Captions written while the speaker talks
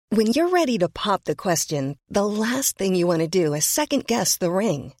When you're ready to pop the question, the last thing you want to do is second-guess the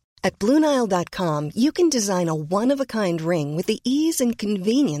ring. At BlueNile.com, you can design a one-of-a-kind ring with the ease and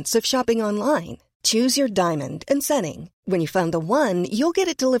convenience of shopping online. Choose your diamond and setting. When you find the one, you'll get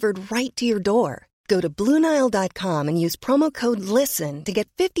it delivered right to your door. Go to BlueNile.com and use promo code LISTEN to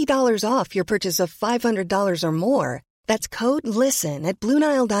get $50 off your purchase of $500 or more. That's code LISTEN at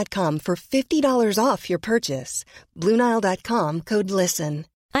BlueNile.com for $50 off your purchase. BlueNile.com, code LISTEN.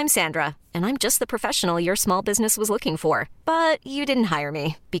 I'm Sandra, and I'm just the professional your small business was looking for. But you didn't hire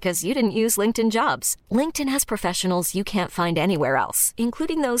me because you didn't use LinkedIn Jobs. LinkedIn has professionals you can't find anywhere else,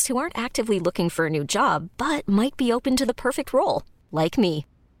 including those who aren't actively looking for a new job, but might be open to the perfect role, like me.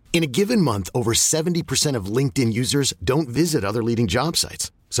 In a given month, over 70% of LinkedIn users don't visit other leading job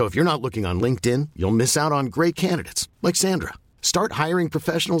sites. So if you're not looking on LinkedIn, you'll miss out on great candidates like Sandra. Start hiring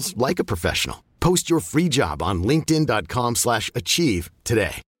professionals like a professional. Post your free job on linkedin.com/achieve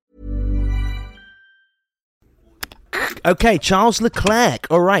today. Okay, Charles Leclerc.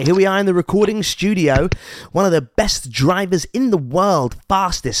 All right, here we are in the recording studio. One of the best drivers in the world,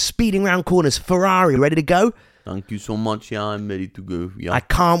 fastest, speeding around corners, Ferrari. Ready to go? Thank you so much. Yeah, I'm ready to go. Yeah. I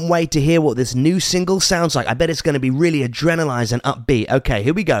can't wait to hear what this new single sounds like. I bet it's going to be really adrenalized and upbeat. Okay,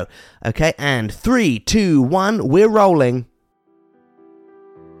 here we go. Okay, and 3, 2, 1, we're rolling.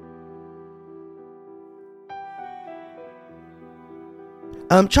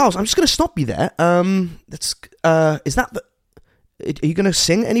 Charles, I'm just going to stop you there. Is that the... Are you going to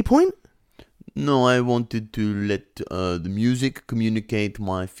sing at any point? No, I wanted to let the music communicate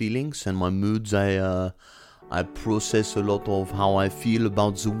my feelings and my moods. I process a lot of how I feel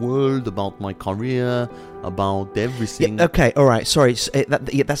about the world, about my career, about everything. Yeah, okay, all right. Sorry,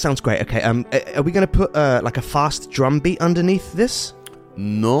 that sounds great. Okay, are we going to put like a fast drum beat underneath this?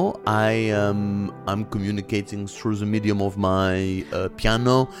 No, I'm communicating through the medium of my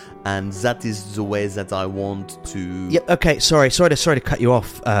piano, and that is the way that I want to. Yeah. Okay. Sorry to cut you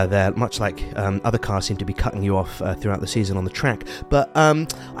off there. Much like other cars seem to be cutting you off throughout the season on the track. But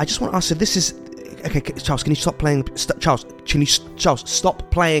I just want to ask. So this is. Okay, Charles, can you stop playing... Charles, stop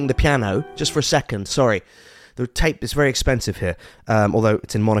playing the piano just for a second? Sorry. The tape is very expensive here, although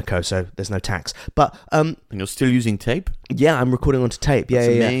it's in Monaco, so there's no tax. But and you're still using tape? Yeah, I'm recording onto tape. Yeah,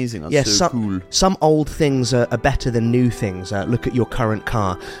 That's amazing. That's so cool. Some old things are better than new things. Look at your current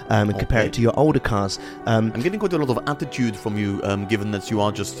car and compare it to your older cars. I'm getting quite a lot of attitude from you, given that you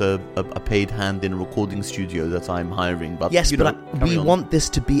are just a paid hand in a recording studio that I'm hiring. But yes, we want this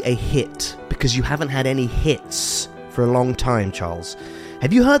to be a hit because you haven't had any hits for a long time, Charles.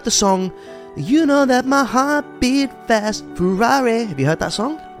 Have you heard the song? You know that my heart beat fast, Ferrari. Have you heard that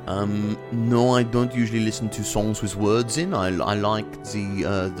song? No, I don't usually listen to songs with words in. I like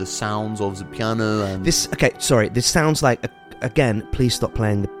the sounds of the piano and... This sounds like... Again, please stop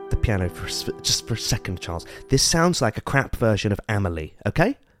playing the piano just for a second, Charles. This sounds like a crap version of Amelie,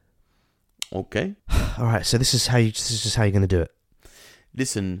 okay? Okay. Alright, so this is how you're going to do it.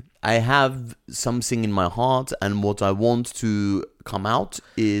 Listen, I have something in my heart, and what I want to come out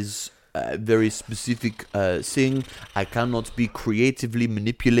is... a very specific thing. I cannot be creatively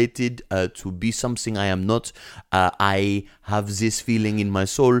manipulated to be something I am not. I have this feeling in my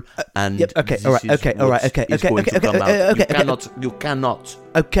soul, and You cannot.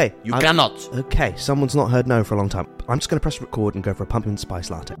 Okay, you cannot. Okay, someone's not heard no for a long time. I'm just going to press record and go for a pumpkin spice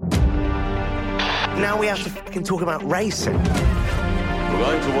latte. Now we have to fucking talk about racing. We're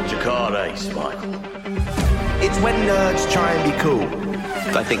going to watch a car race, Michael. It's when nerds try and be cool.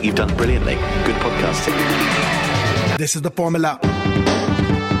 I think you've done brilliantly. Good podcasting. This is the formula.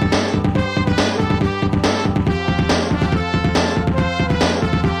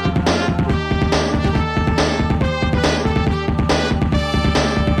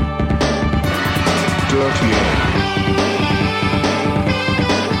 Dirty Air.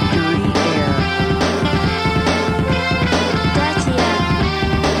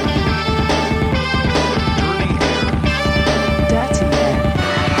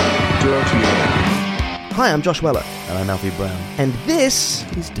 Hi, I'm Josh Weller. And I'm Alfie Brown. And this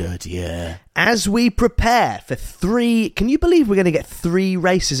is Dirty Air. As we prepare for 3... Can you believe we're going to get 3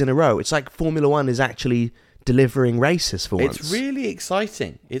 races in a row? It's like Formula One is actually delivering races for once. It's really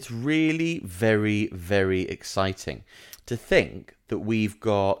exciting. It's really very, very exciting to think that we've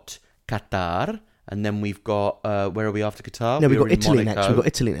got Qatar, and then we've got... where are we after Qatar? No, we've got Italy Monaco. next. We've got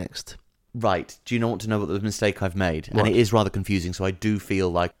Italy next. Right. Do you want to know what the mistake I've made? What? And it is rather confusing, so I do feel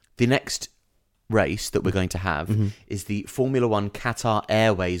like the next race that we're going to have is the Formula One Qatar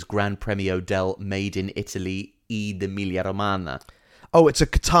Airways Gran Premio del Made in Italy ed Emilia Romagna. Oh, it's a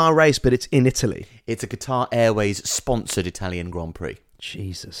Qatar race, but it's in Italy. It's a Qatar Airways sponsored Italian Grand Prix.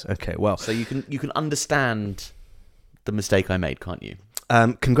 Jesus. Okay, well. So you can understand the mistake I made, can't you?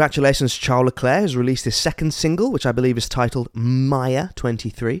 Congratulations, Charles Leclerc has released his second single, which I believe is titled Maya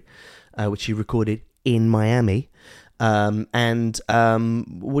 23, which he recorded in Miami. What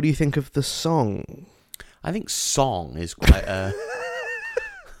do you think of the song? I think song is quite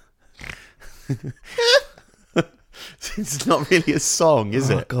it's not really a song, is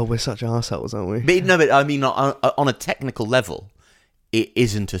it? Oh, God, we're such arseholes, aren't we? But I mean, on a technical level, it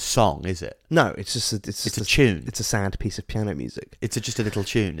isn't a song, is it? No, it's just It's a tune. It's a sad piece of piano music. It's just a little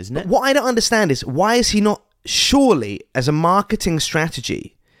tune, isn't it? What I don't understand is, why is he not, surely, as a marketing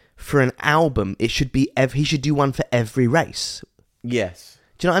strategy for an album, it should be, he should do one for every race. Yes.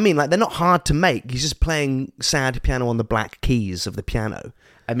 Do you know what I mean? Like, they're not hard to make. He's just playing sad piano on the black keys of the piano.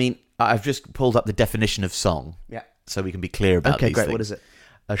 I mean, I've just pulled up the definition of song. Yeah. So we can be clear about Okay, these great. things. What is it?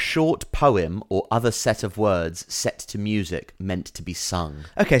 A short poem or other set of words set to music meant to be sung.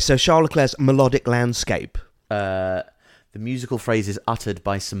 Okay, so Charles Leclerc's Melodic Landscape. The musical phrase is uttered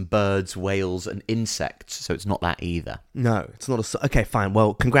by some birds, whales, and insects, so it's not that either. No, it's not a... Okay, fine.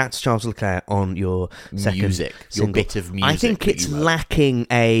 Well, congrats, Charles Leclerc, on your second Music. Your single. bit of music. I think that it's you wrote. lacking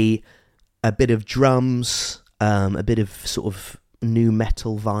a bit of drums, a bit of sort of new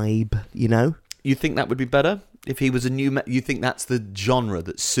metal vibe, you know? You think that would be better? If he was a you think that's the genre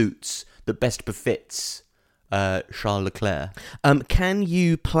that best befits Charles Leclerc? Can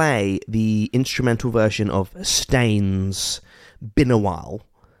you play the instrumental version of Stain's "Been a While"?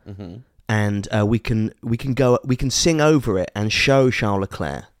 Mm-hmm. And we can sing over it and show Charles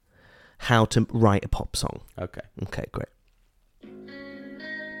Leclerc how to write a pop song. Okay. Okay, great.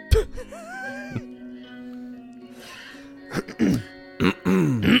 You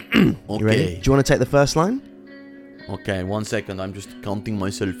ready? Do you want to take the first line? Okay, 1 second. I'm just counting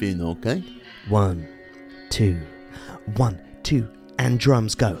myself in, okay? 1, 2, 1, 2, and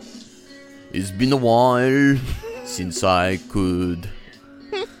drums go. It's been a while since I could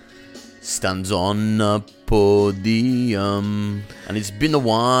stand on a podium, and it's been a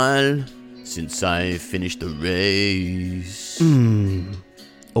while since I finished the race.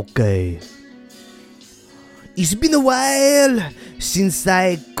 Okay. It's been a while since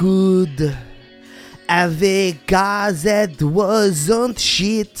I could have a car that wasn't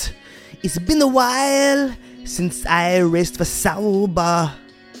shit. It's been a while since I raced for Sauber.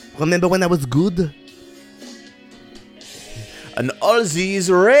 Remember when I was good? And all these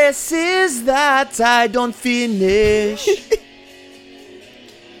races that I don't finish.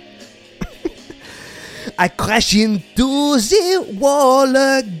 I crash into the wall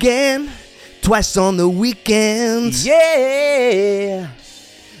again, twice on the weekend. Yeah.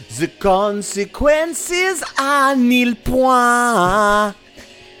 The consequences à nil point.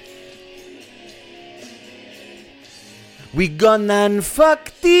 We gone and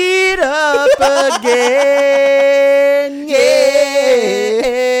fucked it up again. Yeah.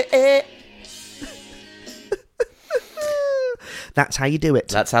 That's how you do it.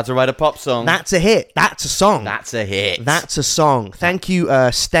 That's how to write a pop song. That's a hit. That's a song. That's a hit. That's a song. Thank you,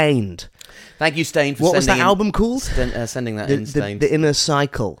 Stained. Thank you, Stain, for What was that sending album called? sending that in, Stain. The Inner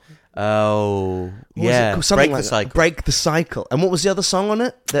Cycle. Oh, What was it yeah. called? Something Break like the that. cycle. Break the Cycle. And what was the other song on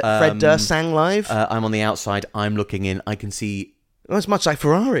it that Fred Durst sang live? I'm on the outside. I'm looking in. I can see. Well, it's much like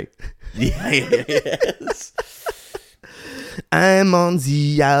Ferrari. Yes. I'm on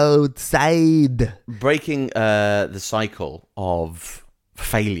the outside. Breaking the cycle of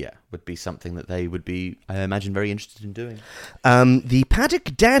failure would be something that they would be, I imagine, very interested in doing. The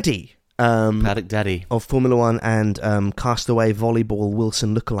Paddock Daddy. Paddock Daddy of Formula One and castaway volleyball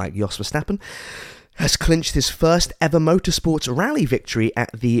Wilson lookalike Jos Verstappen has clinched his first ever motorsports rally victory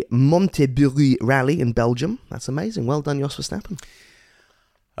at the Montebury Rally in Belgium. That's amazing. Well done, Jos Verstappen.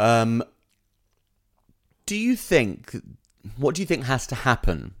 Do you think, what do you think has to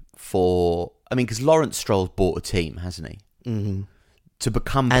happen for, I mean, because Lawrence Stroll's bought a team, hasn't he? Mm-hmm. To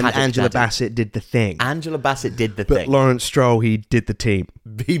become And Paddock Angela Daddy. Bassett did the thing. Angela Bassett did the But thing. Lawrence Stroll, he did the team.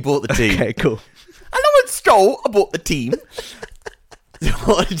 He bought the team. Okay, cool. And Lawrence Stroll bought the team.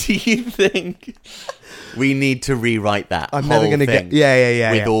 What do you think? We need to rewrite that. I'm never going to get...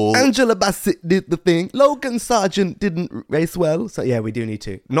 Yeah. With all... Angela Bassett did the thing. Logan Sargent didn't race well. So, yeah, we do need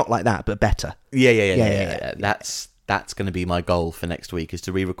to. Not like that, but better. Yeah. That's going to be my goal for next week, is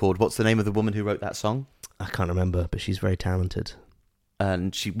to re-record. What's the name of the woman who wrote that song? I can't remember, but she's very talented.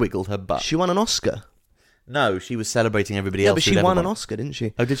 And she wiggled her butt. She won an Oscar. No, she was celebrating everybody Yeah, else. but she won an Oscar, didn't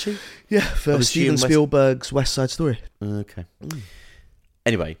she? Oh, did she? Yeah, for was she Steven in West- Spielberg's West Side Story. Okay.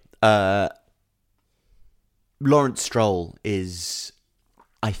 Anyway, Lawrence Stroll is,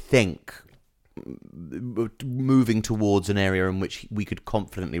 I think, moving towards an area in which we could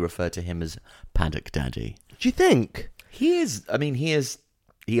confidently refer to him as Paddock Daddy. Do you think? He is. I mean, he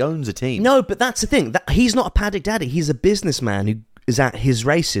owns a team. No, but that's the thing. He's not a Paddock Daddy. He's a businessman who is at his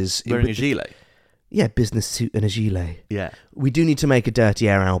races. Wearing a gilet. Yeah, business suit and a gilet. Yeah. We do need to make a Dirty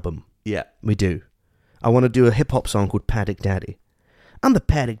Air album. Yeah. We do. I want to do a hip-hop song called Paddock Daddy. I'm the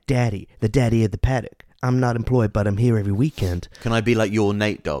Paddock Daddy, the daddy of the paddock. I'm not employed, but I'm here every weekend. Can I be like your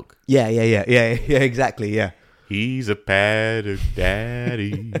Nate Dogg? Yeah, exactly, yeah. He's a Paddock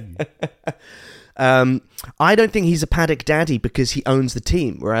Daddy. I don't think he's a Paddock Daddy because he owns the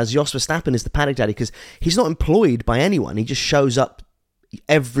team, whereas Jos Verstappen is the Paddock Daddy because he's not employed by anyone. He just shows up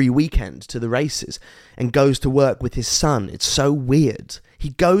every weekend to the races and goes to work with his son. It's so weird. He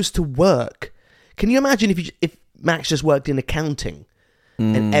goes to work. Can you imagine if Max just worked in accounting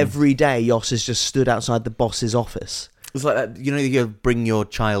and every day Jos has just stood outside the boss's office? It's like that, you know, you bring your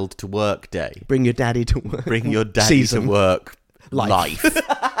child to work day. Bring your daddy to work. Bring your daddy to work life.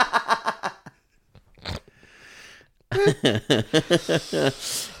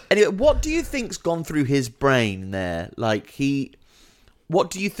 Anyway, what do you think's gone through his brain there? What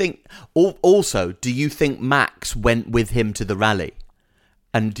do you think? Also, do you think Max went with him to the rally?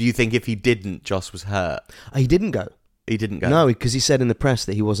 And do you think if he didn't, Jos was hurt? He didn't go. He didn't go? No, because he said in the press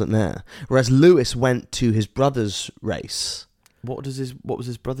that he wasn't there. Whereas Lewis went to his brother's race. What was his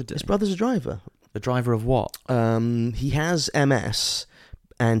brother doing? His brother's a driver. A driver of what? He has MS,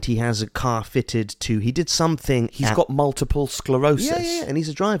 and he has a car fitted to... He did something... He's got multiple sclerosis. Yeah, and he's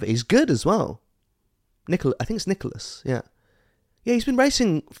a driver. He's good as well. I think it's Nicholas, yeah. Yeah, he's been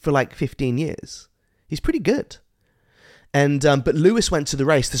racing for like 15 years. He's pretty good. And but Lewis went to the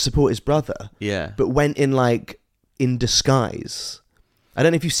race to support his brother. Yeah. But went in disguise. I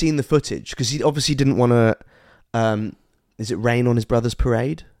don't know if you've seen the footage, because he obviously didn't want to... is it rain on his brother's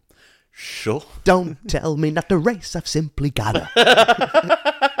parade? Sure. Don't tell me not to race, I've simply gotta.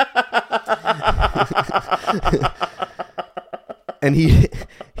 And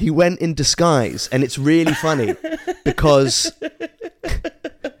he went in disguise, and it's really funny because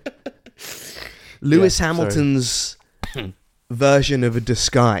Lewis Hamilton's version of a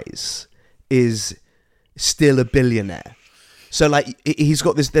disguise is still a billionaire. So like he's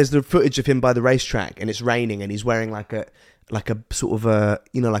got this. There's the footage of him by the racetrack, and it's raining, and he's wearing like a sort of a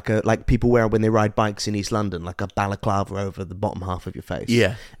like people wear when they ride bikes in East London, like a balaclava over the bottom half of your face.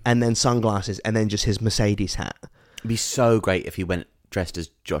 Yeah, and then sunglasses, and then just his Mercedes hat. It'd be so great if he went dressed as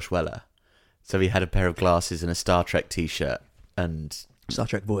Josh Weller. So he had a pair of glasses and a Star Trek t-shirt and Star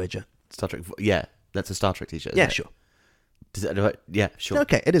Trek Voyager. Yeah, that's a Star Trek t-shirt. Yeah, sure. Yeah, sure.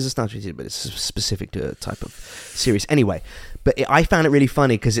 Okay, it is a Star Trek t-shirt, but it's specific to a type of series. Anyway, but I found it really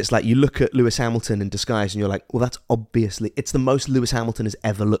funny because it's like you look at Lewis Hamilton in disguise and you're like, well, that's obviously... It's the most Lewis Hamilton has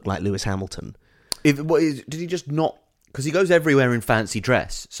ever looked like Lewis Hamilton. Did he just not... Because he goes everywhere in fancy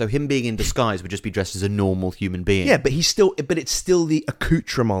dress, so him being in disguise would just be dressed as a normal human being. Yeah, but it's still the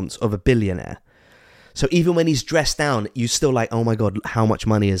accoutrement of a billionaire. So even when he's dressed down, you're still like, oh my God, how much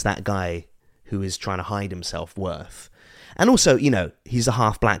money is that guy who is trying to hide himself worth? And also, you know, he's a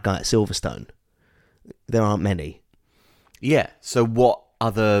half black guy at Silverstone. There aren't many. Yeah, so what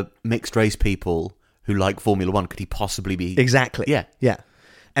other mixed race people who like Formula One could he possibly be? Exactly. Yeah.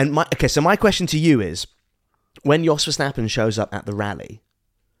 And so my question to you is, when Jos Verstappen shows up at the rally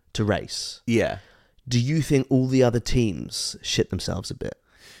to race, yeah, do you think all the other teams shit themselves a bit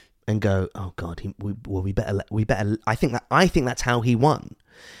and go, "Oh God, we better"? I think that's how he won.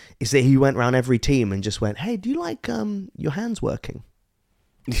 Is that he went around every team and just went, "Hey, do you like your hands working?"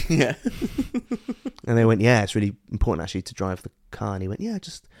 Yeah, and they went, "Yeah, it's really important actually to drive the car." And he went, "Yeah,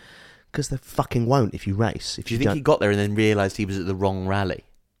 just because they fucking won't if you race." Do you think he got there and then realised he was at the wrong rally?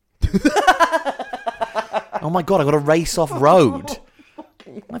 Oh my God, I got to race off road.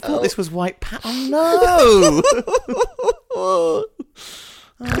 I thought this was White Oh no!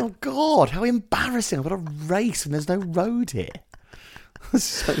 Oh God, how embarrassing. I've got to race and there's no road here.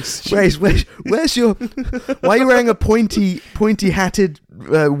 So where's your... Why are you wearing a pointy hatted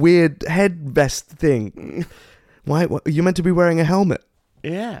weird head vest thing? Why you're meant to be wearing a helmet?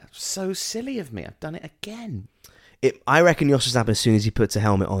 Yeah, so silly of me. I've done it again. I reckon Jos Verstappen, as soon as he puts a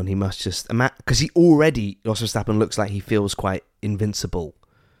helmet on, he must just... Because Jos Verstappen looks like he feels quite invincible.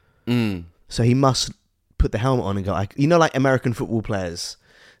 So he must put the helmet on and go... You know, like American football players,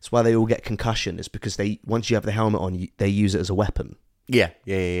 that's why they all get concussion, is because once you have the helmet on, they use it as a weapon. Yeah.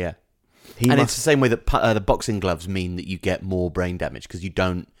 It's the same way that the boxing gloves mean that you get more brain damage, because you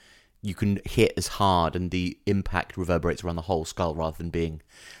don't you can hit as hard and the impact reverberates around the whole skull rather than being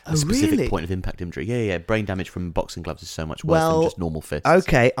a specific really? point of impact imagery. Yeah. Brain damage from boxing gloves is so much worse than just normal fists.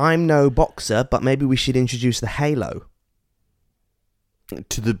 Okay, I'm no boxer, but maybe we should introduce the halo.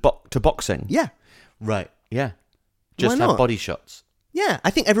 To boxing? Yeah. Right, yeah. Just Why have not? body shots. Yeah, I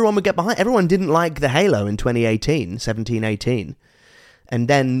think everyone would get behind. Everyone didn't like the halo in 17-18. And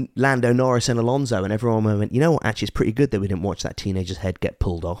then Lando Norris and Alonso, and everyone went, you know what, actually it's pretty good that we didn't watch that teenager's head get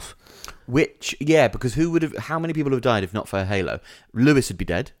pulled off. Which, because how many people have died if not for a halo? Lewis would be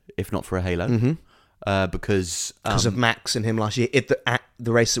dead if not for a halo. Mm-hmm. Because of Max and him last year, at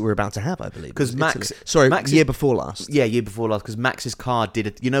the race that we're about to have, I believe. Because Max... year before last. Yeah, year before last, because Max's car did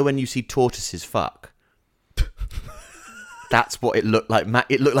it. You know when you see tortoises fuck? That's what it looked like.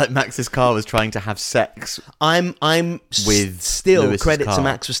 It looked like Max's car was trying to have sex. I'm with still Lewis's credit car. to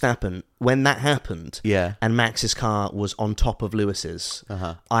Max Verstappen when that happened. Yeah. And Max's car was on top of Lewis's.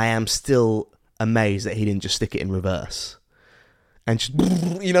 Uh-huh. I am still amazed that he didn't just stick it in reverse. And just,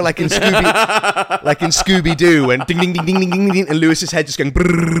 you know, like in Scooby Doo, and ding ding ding ding ding ding ding, and Lewis's head just going.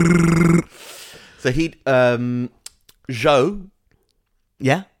 So he, Zhou,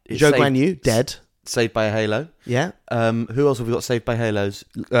 Yeah, It's Zhou saved- Guan Yu dead. saved by a halo. Yeah, Who else have we got saved by halos?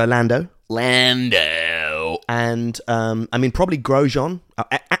 Lando, Lando. and I mean probably Grosjean.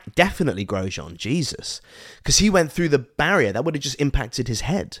 Definitely Grosjean. Jesus, because he went through the barrier that would have just impacted his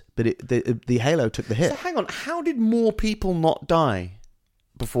head, but the halo took the hit. So hang on, how did more people not die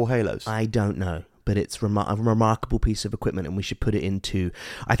before halos? I don't know, but it's a remarkable piece of equipment, and we should put it into...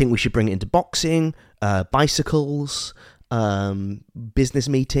 I think we should bring it into boxing, bicycles, business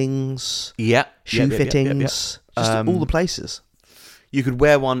meetings, shoe fittings, just all the places. You could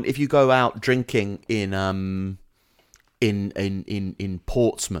wear one if you go out drinking in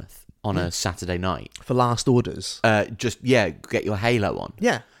Portsmouth on a Saturday night. For last orders. Get your halo on.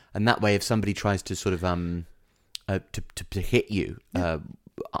 Yeah. And that way, if somebody tries to sort of to hit you,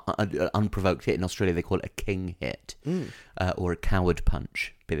 unprovoked hit in Australia, they call it a king hit or a coward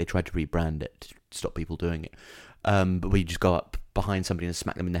punch. But they tried to rebrand it to stop people doing it. But we just go up behind somebody and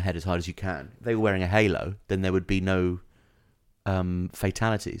smack them in the head as hard as you can. If they were wearing a halo, then there would be no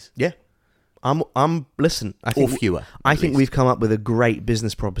fatalities. Yeah. Listen, I think we've come up with a great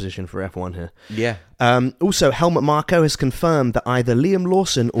business proposition for F1 here. Yeah. Also, Helmut Marko has confirmed that either Liam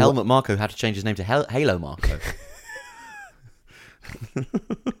Lawson or... Helmut Marko had to change his name to Halo Marko.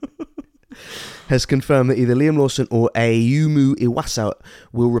 has confirmed that either Liam Lawson or Ayumu Iwasa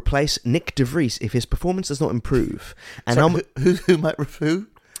will replace Nick De Vries if his performance does not improve. And who might who?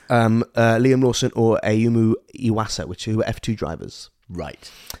 Liam Lawson or Ayumu Iwasa, who are F2 drivers.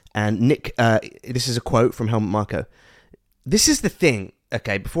 Right. And Nick, this is a quote from Helmut Marko. This is the thing,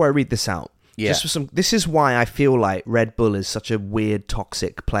 okay, before I read this out. Yeah. This is why I feel like Red Bull is such a weird,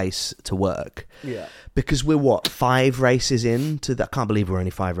 toxic place to work. Yeah. Because we're, 5 races into that? I can't believe we're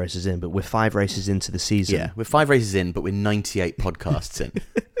only 5 races in, but we're 5 races into the season. Yeah, we're 5 races in, but we're 98 podcasts in.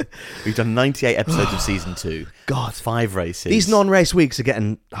 We've done 98 episodes of season 2. God. 5 races. These non-race weeks are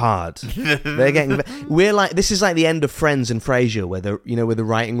getting hard. They're getting... We're like... This is like the end of Friends and Frasier, where the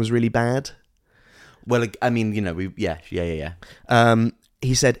writing was really bad. Well, I mean, yeah.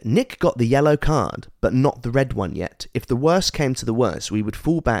 He said, Nick got the yellow card, but not the red one yet. If the worst came to the worst, we would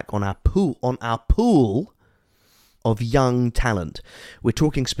fall back on our pool of young talent. We're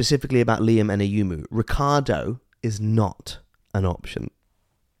talking specifically about Liam and Ayumu. Ricciardo is not an option.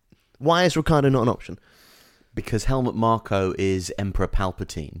 Why is Ricciardo not an option? Because Helmut Marko is Emperor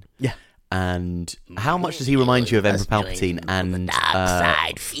Palpatine. Yeah. And how much does he remind you of Emperor Palpatine and dark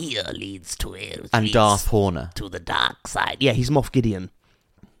side? Fear leads and Darth Horner? To the dark side. Yeah, he's Moff Gideon.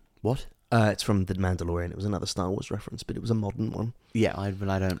 What? It's from The Mandalorian. It was another Star Wars reference, but it was a modern one. Yeah, I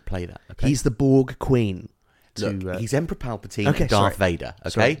don't play that. Okay? He's the Borg Queen. Look, he's Emperor Palpatine, Darth Vader. Okay,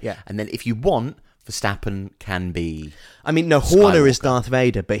 sorry, yeah. And then if you want, Verstappen can be. I mean, no, Horner is Darth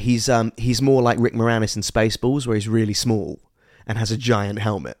Vader, but he's more like Rick Moranis in Spaceballs, where he's really small and has a giant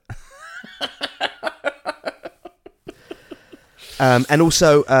helmet. And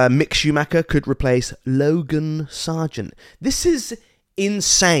also, Mick Schumacher could replace Logan Sargent. This is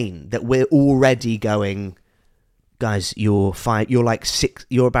insane that we're already going, guys. You're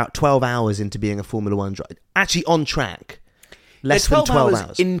about 12 hours into being a Formula One driver. Actually, on track, less than 12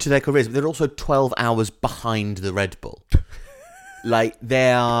 hours into their careers. But they're also 12 hours behind the Red Bull. Like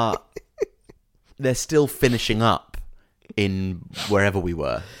they're still finishing up in wherever we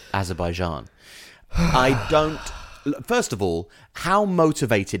were, Azerbaijan. I don't. First of all, how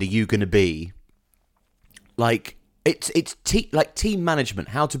motivated are you going to be? Like it's team management,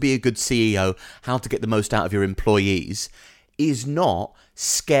 how to be a good CEO, how to get the most out of your employees. is not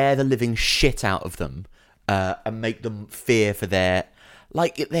scare the living shit out of them and make them fear for their...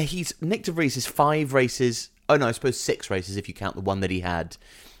 Like, Nick De Vries is 5 races... Oh, no, I suppose 6 races if you count the one that he had.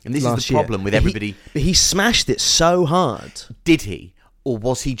 And this is the problem with everybody... But he smashed it so hard. Did he? Or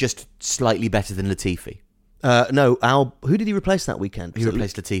was he just slightly better than Latifi? No, who did he replace that weekend? He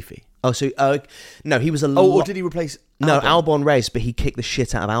replaced Latifi. Oh, so... no, he was a lot... Oh, or did he replace Albon? No, Albon raced, but he kicked the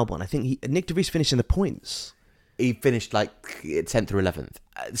shit out of Albon. I think Nick De Vries finished in the points. He finished, 10th or 11th.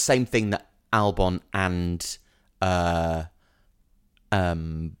 Same thing that Albon and...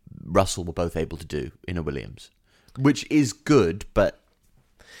 Russell were both able to do in a Williams, which is good, but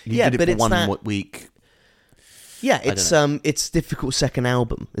he did it for one week. Yeah, it's difficult second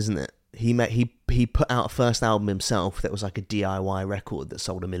album, isn't it? He put out a first album himself that was like a DIY record that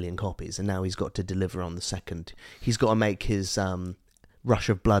sold 1 million copies, and now he's got to deliver on the second. He's got to make his rush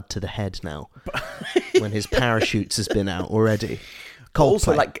of blood to the head now when his parachutes has been out already.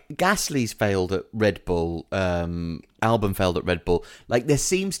 Also, Gasly's failed at Red Bull, Albon failed at Red Bull. There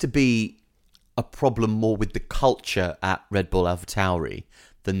seems to be a problem more with the culture at Red Bull AlphaTauri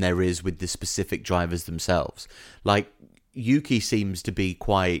than there is with the specific drivers themselves. Yuki seems to be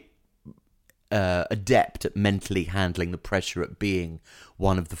quite adept at mentally handling the pressure at being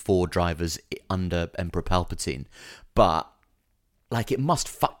one of the 4 drivers under Emperor Palpatine. But, it must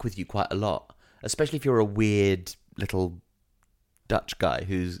fuck with you quite a lot, especially if you're a weird little... Dutch guy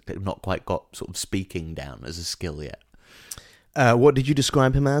who's not quite got sort of speaking down as a skill yet. What did you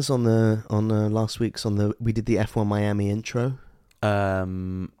describe him as on last week's we did the F1 Miami intro?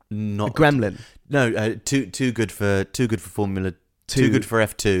 Not a gremlin. No, too good for Formula. Too good for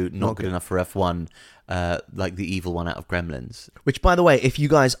F2. Not good enough for F1. Like the evil one out of Gremlins. Which, by the way, if you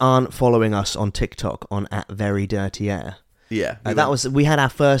guys aren't following us on TikTok on @VeryDirtyAir. Yeah, we had our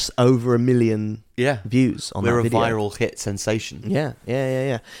first over 1 million views on that video. We're a viral hit sensation. Yeah.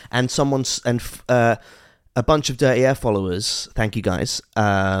 And a bunch of Dirty Air followers, thank you guys,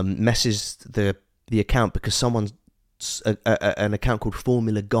 messaged the account because someone's an account called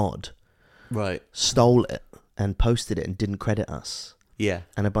Formula God, right, stole it and posted it and didn't credit us. Yeah,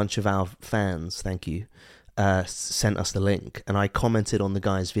 and a bunch of our fans, thank you, sent us the link, and I commented on the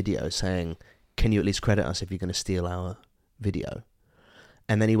guy's video saying, "Can you at least credit us if you're going to steal our video?"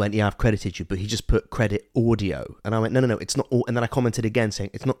 And then he went, "Yeah, I've credited you," but he just put credit audio. And I went, no, it's not. And then I commented again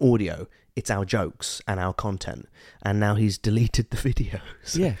saying, "It's not audio, it's our jokes and our content." And now he's deleted the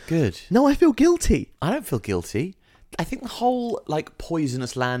videos. Yeah, good. No, I feel guilty. I don't feel guilty. I think the whole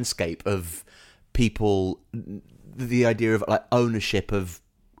poisonous landscape of people, the idea of ownership of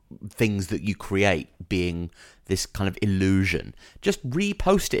things that you create being this kind of illusion. Just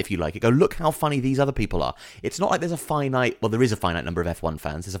repost it if you like it. Go, look how funny these other people are. It's not like there's a finite... Well, there is a finite number of F1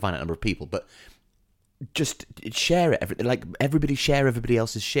 fans. There's a finite number of people. But just share it. Everybody share everybody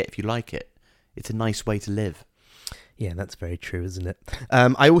else's shit if you like it. It's a nice way to live. Yeah, that's very true, isn't it?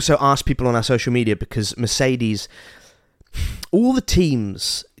 I also asked people on our social media because Mercedes... All the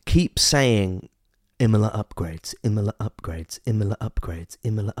teams keep saying... Imola upgrades, Imola upgrades, Imola upgrades,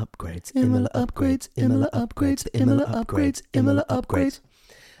 Imola upgrades, Imola upgrades, Imola upgrades, Imola upgrades, Imola upgrades.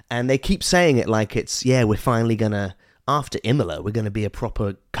 And they keep saying it like it's, we're finally going to, after Imola, we're going to be a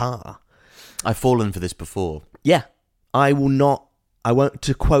proper car. I've fallen for this before. Yeah. I won't,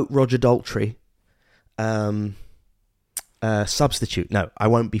 to quote Roger Daltrey, substitute. No, I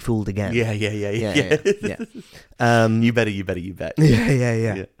won't be fooled again. Yeah. You bet.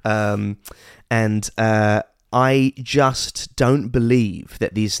 Yeah. And I just don't believe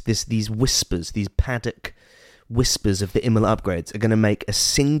that these whispers, these paddock whispers of the Imola upgrades are going to make a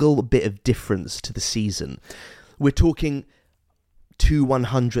single bit of difference to the season. We're talking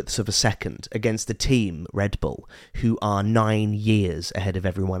 2/100ths of a second against a team, Red Bull, who are 9 years ahead of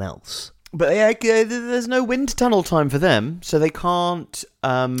everyone else. But there's no wind tunnel time for them, so they can't...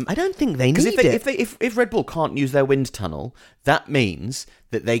 I don't think they need it. If Red Bull can't use their wind tunnel, that means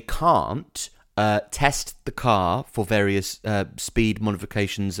that they can't test the car for various speed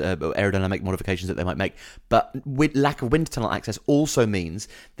modifications, aerodynamic modifications that they might make. But with lack of wind tunnel access also means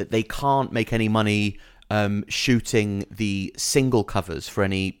that they can't make any money shooting the single covers for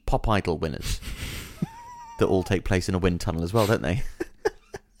any Pop Idol winners that all take place in a wind tunnel as well, don't they?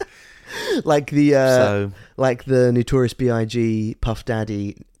 Like the Notorious B.I.G. Puff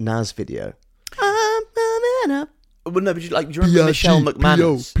Daddy Nas video. I'm coming up. Well, no, but do you remember Michelle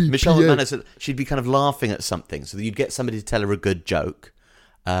McManus? Michelle McManus, she'd be kind of laughing at something, so that you'd get somebody to tell her a good joke,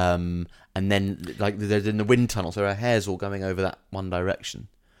 and then they're in the wind tunnel, so her hair's all going over that One Direction.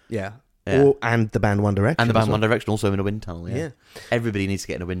 Yeah. And the band One Direction. And the band One Direction also in a wind tunnel, yeah. Everybody needs to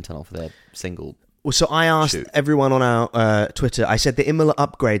get in a wind tunnel for their single Well, so I asked everyone on our Twitter, I said the Imola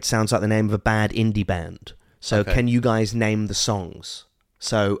Upgrade sounds like the name of a bad indie band. So can you guys name the songs?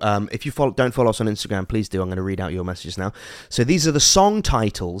 So if you don't follow us on Instagram, please do. I'm going to read out your messages now. So these are the song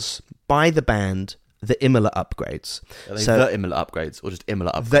titles by the band The Imola Upgrades. Are they The Imola Upgrades or just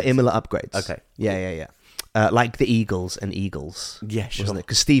Imola Upgrades? The Imola Upgrades. Okay. Yeah. Like the Eagles and Eagles. Yeah, sure. Wasn't it?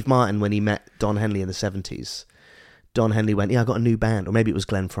 Because Steve Martin, when he met Don Henley in the 70s, Don Henley went, I got a new band. Or maybe it was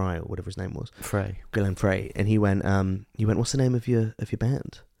Glenn Frey or whatever his name was. Glenn Frey. And he went, what's the name of your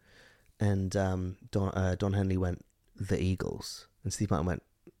band? And Don Henley went, The Eagles. And Steve Martin went,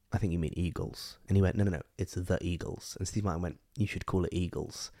 I think you mean Eagles. And he went, no, it's The Eagles. And Steve Martin went, you should call it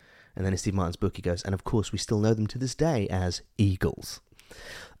Eagles. And then in Steve Martin's book he goes, and of course we still know them to this day as Eagles.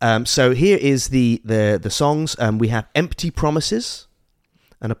 So here is the songs. We have Empty Promises,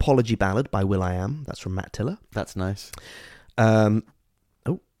 an apology ballad by will.i.am. That's from Matt Tiller. That's nice. Here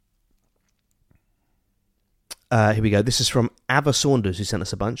we go. This is from Ava Saunders, who sent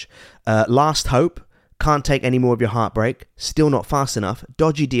us a bunch. Last Hope, Can't Take Any More of Your Heartbreak, Still Not Fast Enough,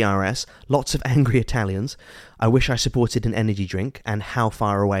 Dodgy DRS, Lots of Angry Italians, I Wish I Supported an Energy Drink, and How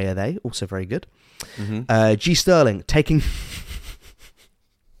Far Away Are They? Also very good. Mm-hmm. G Sterling, Taking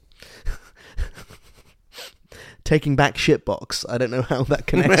Back Shitbox. I don't know how that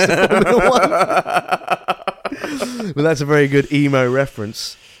connects to Formula 1. But that's a very good emo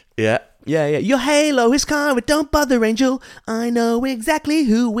reference. Yeah. Your halo is covered, don't bother, Angel. I know exactly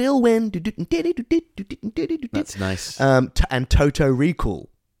who will win. That's nice. And Toto Recall.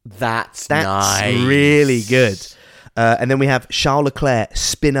 That's nice. Really good. And then we have Charles Leclerc,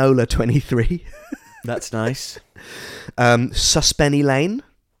 Spinola 23. That's nice. Suspenny Lane.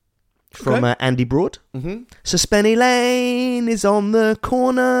 From Andy Broad. Mm-hmm. Suspenny Lane is on the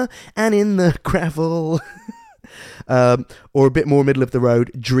corner and in the gravel. Or a bit more middle of the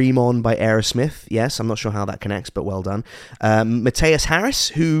road, Dream On by Aerosmith. Yes, I'm not sure how that connects, but well done. Matthias Harris,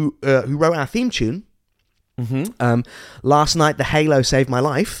 who wrote our theme tune. Mm-hmm. Last Night, The Halo Saved My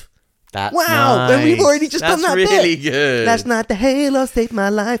Life. That's wow, nice. we've already just done that really bit. Good. Last Night, The Halo Saved My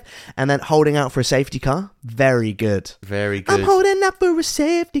Life. And then Holding Out for a Safety Car. Very good. Very good. I'm holding out for a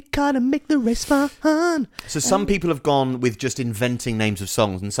safety car to make the race fun. So some people have gone with just inventing names of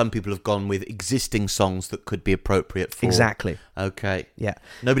songs, and some people have gone with existing songs that could be appropriate for... Exactly. Okay. Yeah.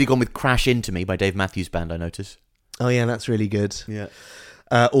 Nobody gone with Crash Into Me by Dave Matthews Band, I notice. Oh, yeah, that's really good. Yeah.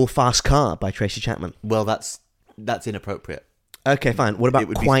 Or Fast Car by Tracy Chapman. Well, that's inappropriate. Okay, fine. What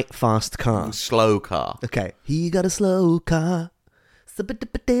about Quite Fast Car? Slow Car. Okay. He got a slow car. And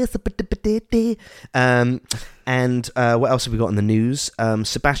what else have we got in the news?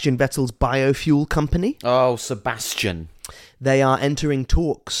 Sebastian Vettel's biofuel company. Oh, Sebastian. They are entering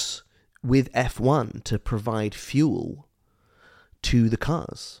talks with F1 to provide fuel to the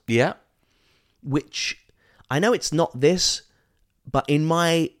cars. Yeah. Which, I know it's not this, but in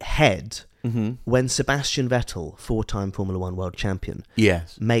my head... Mm-hmm. When Sebastian Vettel, 4-time Formula 1 world champion,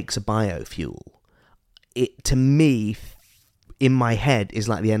 makes a biofuel, it, to me, in my head, is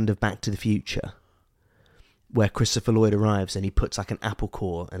like the end of Back to the Future, where Christopher Lloyd arrives and he puts like an apple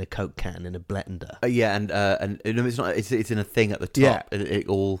core and a Coke can in a blender. And it's not. It's in a thing at the top.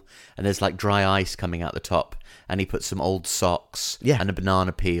 Yeah. And there's like dry ice coming out the top, and he puts some old socks and a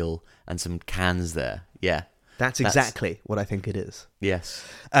banana peel and some cans there. Yeah. That's exactly what I think it is. Yes.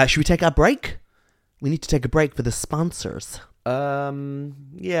 Should we take our break? We need to take a break for the sponsors.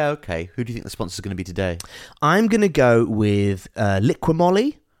 Yeah, okay. Who do you think the sponsors are going to be today? I'm going to go with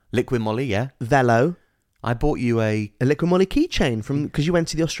Liquimolly. Liquimolly, yeah. Velo. I bought you a Liquimolly keychain because you went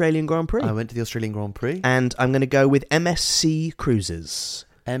to the Australian Grand Prix. I went to the Australian Grand Prix. And I'm going to go with MSC Cruises.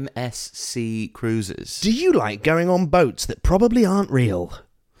 MSC Cruises. Do you like going on boats that probably aren't real?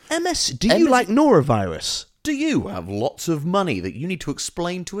 Do you like norovirus? Do you have lots of money that you need to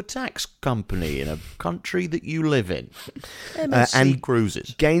explain to a tax company in a country that you live in? MSC and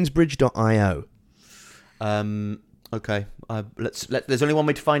Cruises. Gainsbridge.io. Okay. There's only one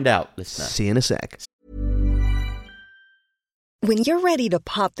way to find out, listener. See you in a sec. When you're ready to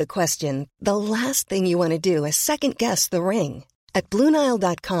pop the question, the last thing you want to do is second-guess the ring. At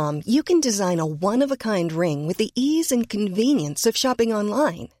BlueNile.com, you can design a one-of-a-kind ring with the ease and convenience of shopping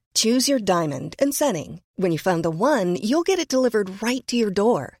online. Choose your diamond and setting. When you find the one, you'll get it delivered right to your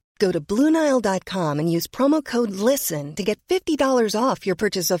door. Go to BlueNile.com and use promo code LISTEN to get $50 off your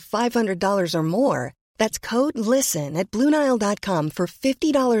purchase of $500 or more. That's code LISTEN at BlueNile.com for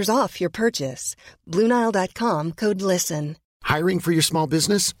 $50 off your purchase. BlueNile.com, code LISTEN. Hiring for your small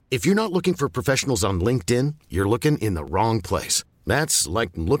business? If you're not looking for professionals on LinkedIn, you're looking in the wrong place. That's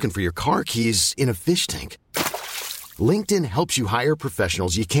like looking for your car keys in a fish tank. LinkedIn helps you hire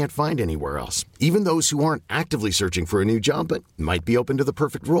professionals you can't find anywhere else, even those who aren't actively searching for a new job but might be open to the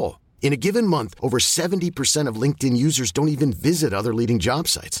perfect role. In a given month, over 70% of LinkedIn users don't even visit other leading job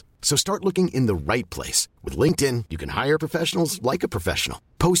sites. So start looking in the right place. With LinkedIn, you can hire professionals like a professional.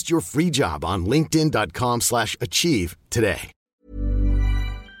 Post your free job on linkedin.com/achieve today.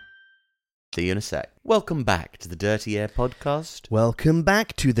 See you in a sec. Welcome back to the Dirty Air Podcast. Welcome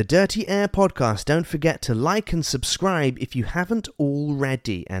back to the Dirty Air Podcast. Don't forget to like and subscribe if you haven't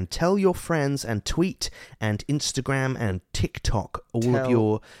already, and tell your friends and tweet and Instagram and TikTok all of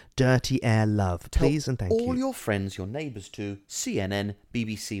your Dirty Air love. Please and thank you. All your friends, your neighbours too. CNN,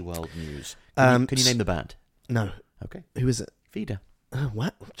 BBC World News. Can you name the band? No. Okay. Who is it? Vida. Oh,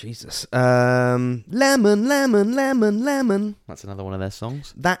 what? Jesus. Lemon, lemon, lemon, lemon. That's another one of their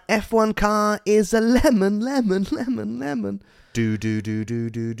songs. That F1 car is a lemon, lemon, lemon, lemon. Do.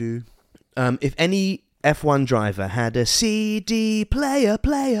 If any F1 driver had a CD player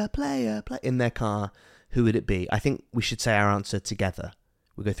in their car, who would it be? I think we should say our answer together.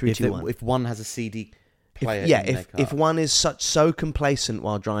 We'll go 3, 2, 1. If one has a CD player in their car. If one is so complacent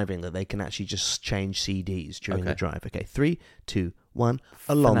while driving that they can actually just change CDs during the drive. Okay, 3, 2, 1.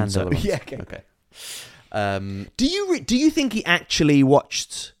 Alonso. Alonso. Yeah, okay. Do you think he actually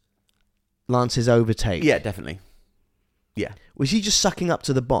watched Lance's overtake? Yeah, definitely. Yeah. Was he just sucking up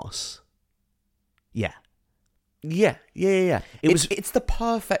to the boss? Yeah. Yeah. It's the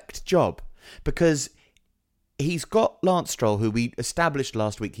perfect job because he's got Lance Stroll, who we established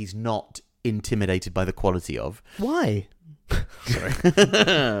last week he's not intimidated by the quality of. Why? Sorry.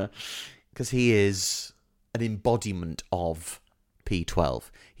 Because he is an embodiment of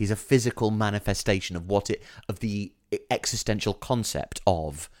P12. He's a physical manifestation of the existential concept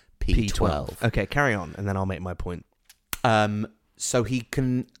of P12. Okay, carry on, and then I'll make my point. So he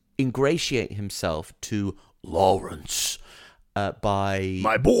can ingratiate himself to Lawrence by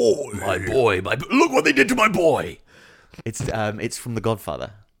My boy. Look what they did to my boy. It's from The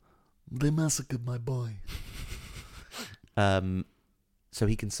Godfather. They massacred my boy. So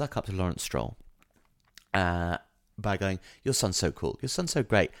he can suck up to Lawrence Stroll by going, your son's so cool, your son's so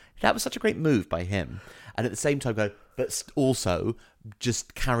great. That was such a great move by him. And at the same time go, but also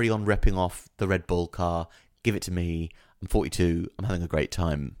just carry on repping off the Red Bull car, give it to me, I'm 42, I'm having a great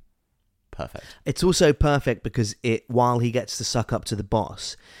time. Perfect. It's also perfect because while he gets to suck up to the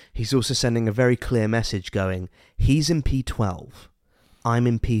boss, he's also sending a very clear message going, he's in P12, I'm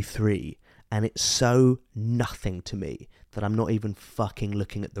in P3, and it's so nothing to me that I'm not even fucking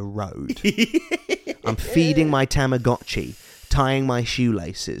looking at the road. I'm feeding my Tamagotchi, tying my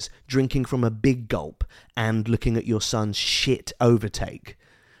shoelaces, drinking from a big gulp, and looking at your son's shit overtake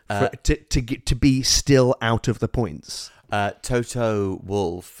to be still out of the points. Toto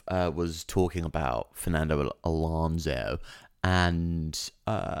Wolff was talking about Fernando Alonso and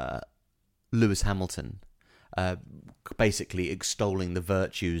Lewis Hamilton, basically extolling the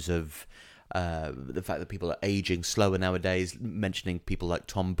virtues of the fact that people are aging slower nowadays, mentioning people like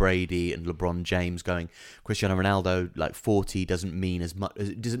Tom Brady and LeBron James, going Cristiano Ronaldo, like 40 doesn't mean as much,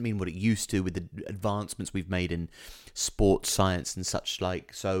 it doesn't mean what it used to with the advancements we've made in sports science and such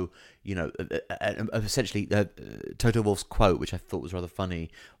like. So, you know, essentially Toto Wolff's quote, which I thought was rather funny,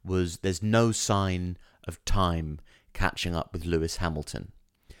 was there's no sign of time catching up with Lewis Hamilton,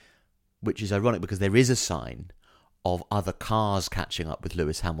 which is ironic because there is a sign of other cars catching up with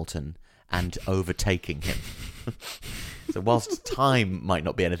Lewis Hamilton and overtaking him. So whilst time might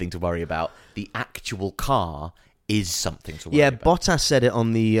not be anything to worry about, the actual car is something to worry about. Yeah, Bottas said it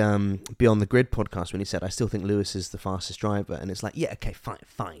on the Beyond the Grid podcast when he said, I still think Lewis is the fastest driver. And it's like, yeah, okay,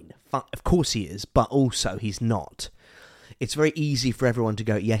 fine. Of course he is, but also he's not. It's very easy for everyone to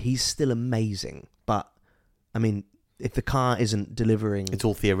go, yeah, he's still amazing. But, I mean, if the car isn't delivering... It's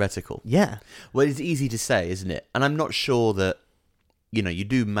all theoretical. Yeah. Well, it's easy to say, isn't it? And I'm not sure that, you know, you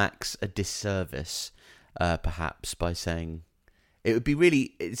do Max a disservice, perhaps, by saying... It would be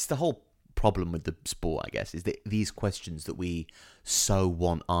really... It's the whole problem with the sport, I guess, is that these questions that we so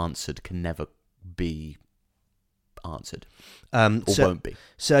want answered can never be answered. Won't be.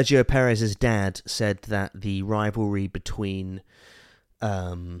 Sergio Perez's dad said that the rivalry between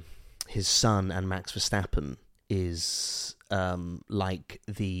his son and Max Verstappen is like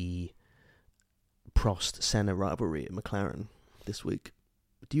the Prost-Senna rivalry at McLaren this week.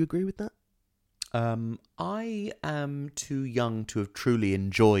 Do you agree with that? I am too young to have truly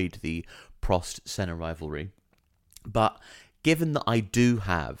enjoyed the Prost-Senna rivalry, but given that I do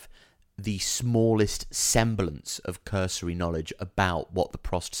have the smallest semblance of cursory knowledge about what the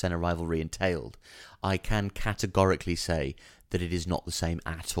Prost-Senna rivalry entailed, I can categorically say that it is not the same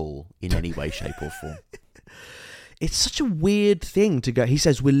at all in any way, shape or form. It's such a weird thing to go. He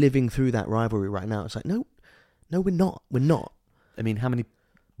says we're living through that rivalry right now. It's like, no, we're not. We're not. I mean, how many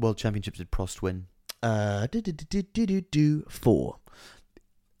world championships did Prost win? 4.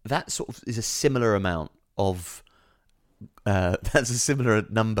 That sort of is a similar amount of. That's a similar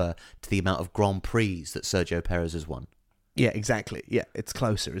number to the amount of Grand Prix that Sergio Perez has won. Yeah, exactly. Yeah, it's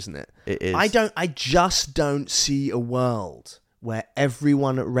closer, isn't it? It is. I just don't see a world where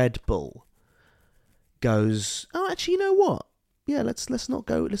everyone at Red Bull goes, oh, actually, you know what? Yeah, let's not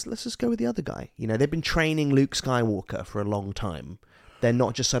go. Let's just go with the other guy. You know, they've been training Luke Skywalker for a long time. They're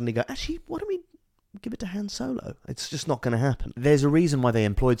not just suddenly go, actually, why don't we give it to Han Solo? It's just not going to happen. There's a reason why they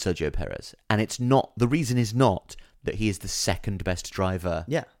employed Sergio Perez, and it's not. The reason is not that he is the second best driver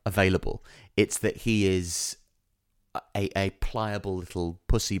available. It's that he is a pliable little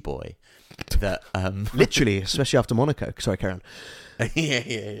pussy boy that literally, especially after Monaco. Sorry, carry on.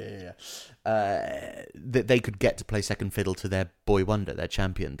 yeah. That they could get to play second fiddle to their boy wonder, their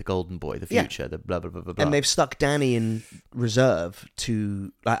champion, the golden boy, the future, the blah, blah, blah, blah, blah. And they've stuck Danny in reserve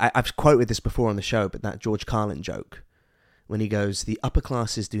to... I've quoted this before on the show, but that George Carlin joke, when he goes, the upper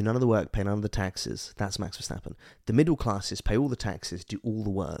classes do none of the work, pay none of the taxes. That's Max Verstappen. The middle classes pay all the taxes, do all the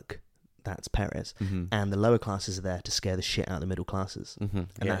work. That's Perez. Mm-hmm. And the lower classes are there to scare the shit out of the middle classes. Mm-hmm.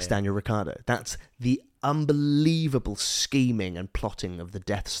 And that's Daniel Ricciardo. That's the unbelievable scheming and plotting of the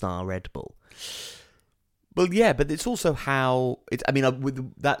Death Star Red Bull. Well, yeah, but it's also how...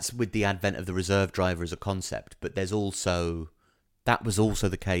 that's with the advent of the reserve driver as a concept, but there's also... That was also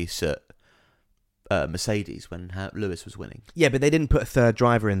the case at Mercedes when Lewis was winning. Yeah, but they didn't put a third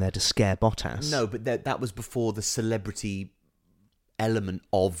driver in there to scare Bottas. No, but that was before the celebrity element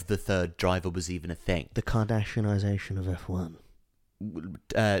of the third driver was even a thing. The Kardashianization of F1.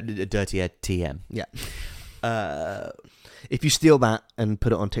 Dirty Ed TM. Yeah. If you steal that and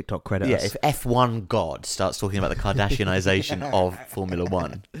put it on TikTok, credit us. If F1 God starts talking about the Kardashianization of Formula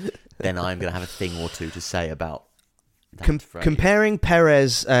One, then I'm going to have a thing or two to say about that phrase. Comparing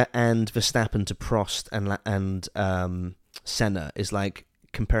Perez and Verstappen to Prost and Senna is like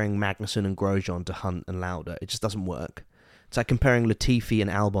comparing Magnussen and Grosjean to Hunt and Lauda. It just doesn't work. It's like comparing Latifi and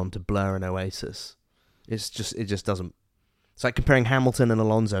Albon to Blur and Oasis. It just doesn't. It's like comparing Hamilton and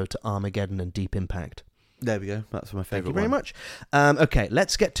Alonso to Armageddon and Deep Impact. There we go. That's my favourite one. Thank you very much. Okay,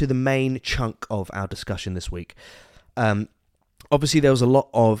 let's get to the main chunk of our discussion this week. Obviously, there was a lot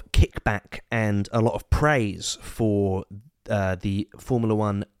of kickback and a lot of praise for the Formula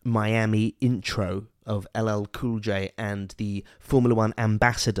One Miami intro of LL Cool J and the Formula One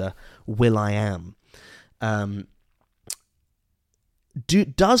ambassador, will.i.am.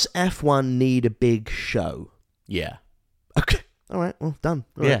 Does F1 need a big show? Yeah. Okay. All right. Well, done.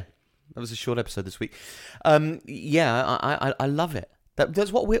 All right. That was a short episode this week. I love it.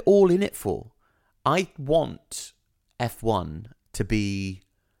 That's what we're all in it for. I want F1 to be,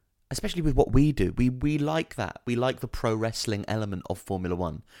 especially with what we do, we like that. We like the pro wrestling element of Formula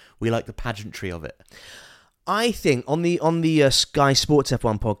One. We like the pageantry of it. I think on the Sky Sports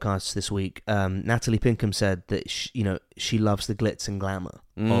F1 podcast this week, Natalie Pinkham said that she loves the glitz and glamour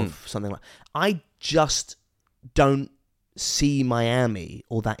of something like. I just don't see Miami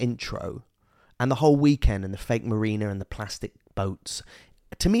or that intro and the whole weekend and the fake marina and the plastic boats.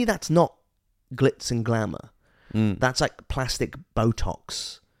 To me, that's not glitz and glamour. That's like plastic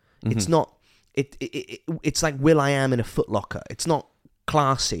Botox. Mm-hmm. It's not. It's like will.i.am in a Foot Locker. It's not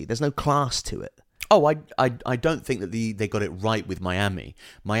classy. There's no class to it. Oh, I don't think that they got it right with Miami.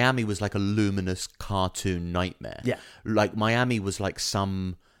 Miami was like a luminous cartoon nightmare. Yeah. Like Miami was like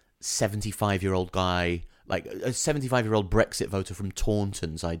some 75-year-old guy, like a 75-year-old Brexit voter from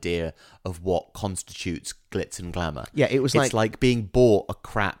Taunton's idea of what constitutes glitz and glamour. Yeah, it's like being bought a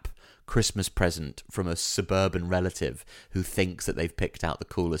crap Christmas present from a suburban relative who thinks that they've picked out the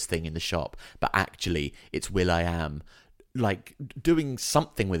coolest thing in the shop, but actually it's will.i.am, like doing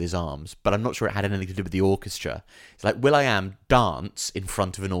something with his arms, but I'm not sure it had anything to do with the orchestra. It's like will.i.am dance in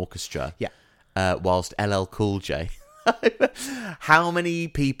front of an orchestra, whilst LL Cool J. How many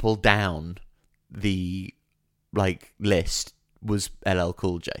people down the list was LL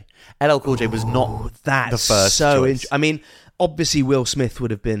Cool J? LL Cool J was not the first choice. I mean, obviously Will Smith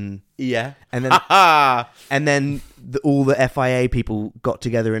would have been, and then all the FIA people got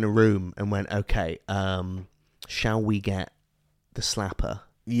together in a room and went, okay, shall we get the slapper?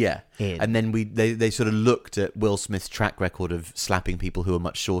 Yeah, in? And then they sort of looked at Will Smith's track record of slapping people who are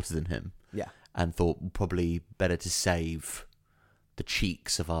much shorter than him, and thought probably better to save the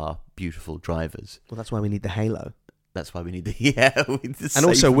cheeks of our beautiful drivers. Well, that's why we need the halo. That's why we need the and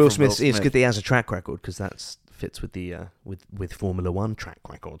also Will Smith. It's good that he has a track record because that fits with the with Formula One track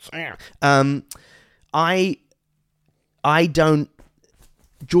records.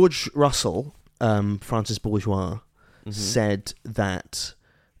 George Russell, Francis Bourgeois, said that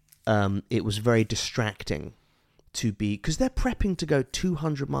it was very distracting to be, because they're prepping to go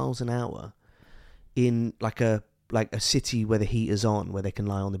 200 miles an hour in like a city where the heat is on, where they can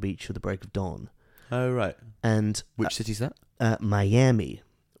lie on the beach for the break of dawn. Oh, right. And which city's that? Miami.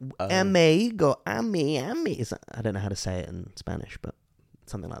 Amigo, ami. I don't know how to say it in Spanish, but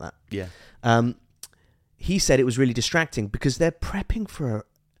something like that. Yeah. He said it was really distracting because they're prepping for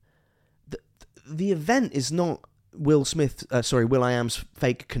the event is not Will I.Am's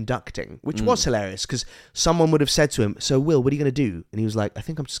fake conducting, which was hilarious because someone would have said to him, "So Will, what are you going to do?" And he was like, "I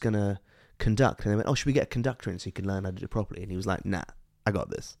think I'm just going to conduct." And they went, "Oh, should we get a conductor in so you can learn how to do it properly?" And he was like, "Nah, I got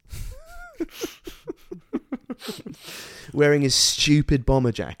this." Wearing his stupid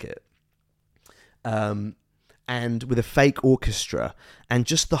bomber jacket, and with a fake orchestra, and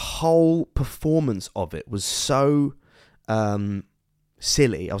just the whole performance of it was so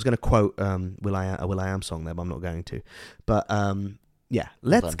silly. I was going to quote a Will I Am song there, but I'm not going to. But yeah,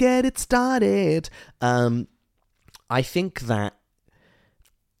 let's get it started. I think that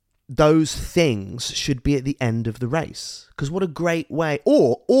those things should be at the end of the race, because what a great way.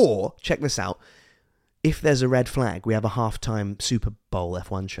 Or check this out. If there's a red flag, we have a halftime Super Bowl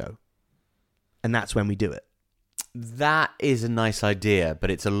F1 show, and that's when we do it. That is a nice idea,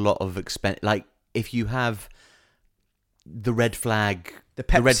 but it's a lot of expense. Like if you have the red flag, the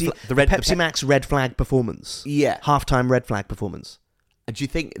Pepsi Max red flag performance, halftime red flag performance. And do you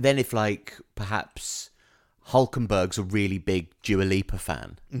think then if like perhaps Hulkenberg's a really big Dua Lipa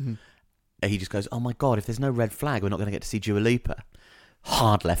fan, he just goes, "Oh my god, if there's no red flag, we're not going to get to see Dua Lipa."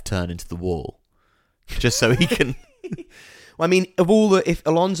 Hard left turn into the wall, just so he can. Well, I mean, if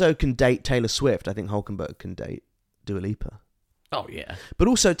Alonso can date Taylor Swift, I think Hulkenberg can date Dua Lipa. Oh yeah, but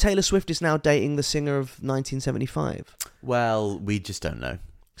also Taylor Swift is now dating the singer of 1975. Well, we just don't know.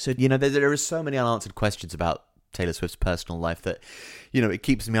 So there are so many unanswered questions about Taylor Swift's personal life that it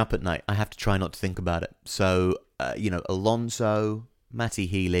keeps me up at night. I have to try not to think about it. So Alonso, Matty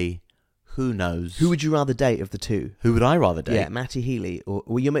Healy, who knows? Who would you rather date of the two? Who would I rather date? Yeah, Matty Healy. Or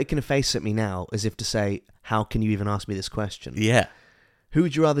well, you're making a face at me now as if to say, how can you even ask me this question? Yeah. Who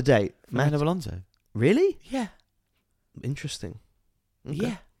would you rather date? Fernando Alonso. Really? Yeah. Interesting. Okay.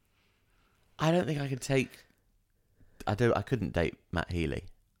 Yeah. I don't think I could take... I couldn't date Matt Healy.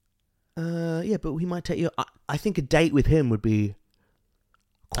 Yeah, but he might take you... I think a date with him would be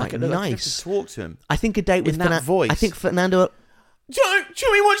quite nice. I have to talk to him. I think a date with... In that voice. I think Fernando...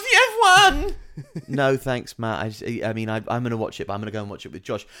 Shall we watch the F1? No, thanks, Matt. I'm going to watch it, but I'm going to go and watch it with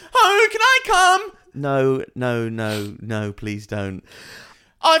Josh. Oh, can I come? No, please don't.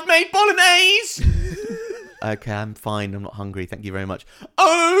 I've made bolognese. Okay, I'm fine. I'm not hungry. Thank you very much.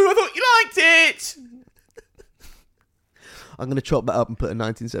 Oh, I thought you liked it. I'm going to chop that up and put a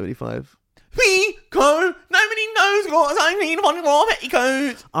 1975. Nobody knows what I mean. One more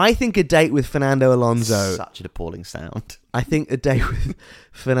petticoat. I think a date with Fernando Alonso. Such an appalling sound. I think a date with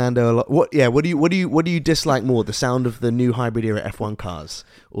Fernando Alonso. What do you dislike more? The sound of the new hybrid era F1 cars,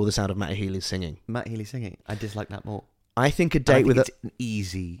 or the sound of Matt Healy singing? Matt Healy singing. I dislike that more. I think a date with it's an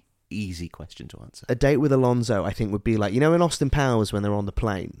easy question to answer. A date with Alonso, I think, would be like, in Austin Powers when they're on the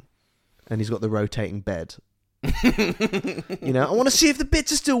plane, and he's got the rotating bed. I want to see if the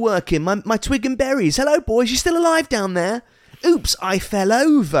bits are still working. My twig and berries. Hello, boys. You still alive down there? Oops, I fell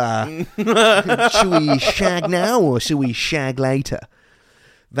over. Shall we shag now or shall we shag later?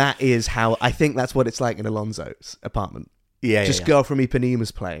 That is how I think that's what it's like in Alonso's apartment. Yeah, just Girl from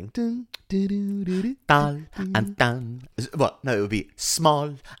Ipanema's playing. Dun, dun, dun, dun, dun. Dun, and dun. What? No, it would be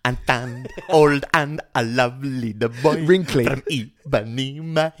small and tan, old and a lovely the boy. Wrinkly. From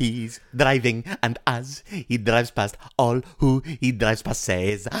Ipanema he's driving, and as he drives past, all who he drives past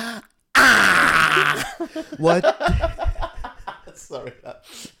says, "Ah!" What? Sorry,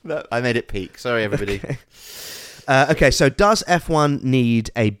 that I made it peak. Sorry, everybody. Okay, so does F1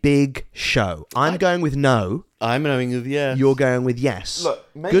 need a big show? I'm going with no. I'm going with yes. You're going with yes. Look,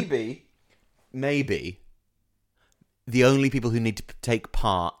 maybe the only people who need to take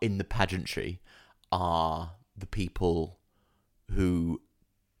part in the pageantry are the people who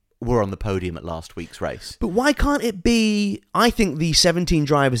were on the podium at last week's race. But why can't it be... I think the 17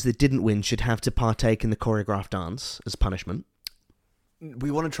 drivers that didn't win should have to partake in the choreographed dance as punishment.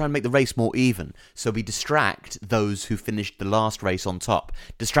 We want to try and make the race more even, so we distract those who finished the last race on top.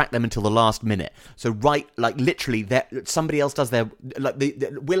 Distract them until the last minute. So literally, somebody else does their...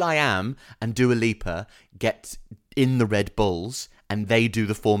 the Will I Am and Dua Lipa get in the Red Bulls, and they do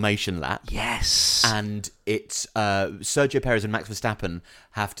the formation lap. Yes. And it's Sergio Perez and Max Verstappen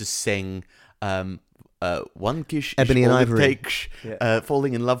have to sing one kiss Ebony is and all Ivory. it takes.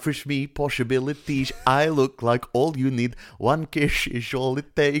 Falling in love with me, possibilities. I look like all you need. One kiss is all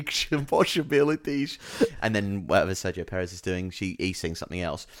it takes. Possibilities. And then whatever Sergio Perez is doing, he sings something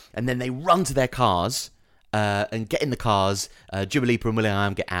else. And then they run to their cars and get in the cars. Dua Lipa and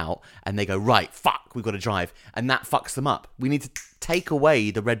will.i.am get out, and they go, right, fuck, we've got to drive. And that fucks them up. We need to take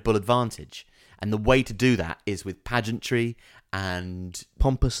away the Red Bull advantage. And the way to do that is with pageantry and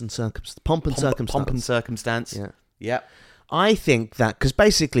Pomp and circumstance. Yeah. Yeah. I think that, because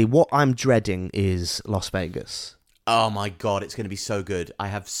basically what I'm dreading is Las Vegas. Oh my God, it's going to be so good. I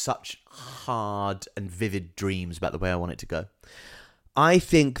have such hard and vivid dreams about the way I want it to go. I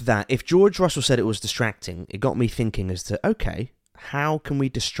think that if George Russell said it was distracting, it got me thinking as to, okay, how can we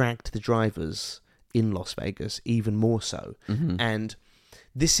distract the drivers in Las Vegas even more so? Mm-hmm. And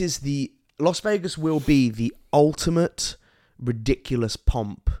Las Vegas will be the ultimate ridiculous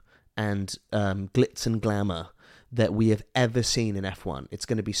pomp and glitz and glamour that we have ever seen in F1. It's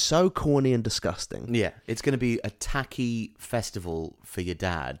going to be so corny and disgusting. Yeah, it's going to be a tacky festival for your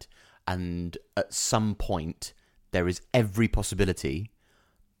dad, and at some point there is every possibility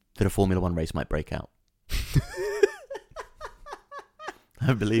that a Formula One race might break out.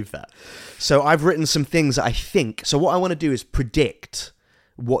 I believe that. So I've written some things that I think... So what I want to do is predict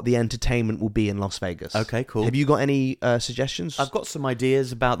what the entertainment will be in Las Vegas. Okay, cool. Have you got any suggestions? I've got some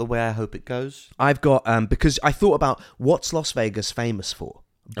ideas about the way I hope it goes. I've got... because I thought about what's Las Vegas famous for?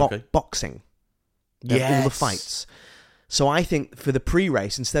 Okay. Boxing. All the fights. So I think for the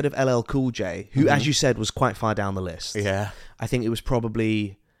pre-race, instead of LL Cool J, who, as you said, was quite far down the list. Yeah. I think it was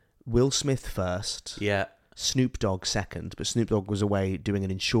probably Will Smith first. Yeah. Snoop Dogg second, but Snoop Dogg was away doing an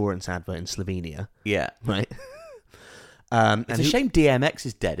insurance advert in Slovenia. Yeah. Right? It's a shame DMX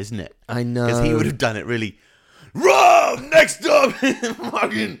is dead, isn't it? I know. Because he would have done it really... Rob, next up!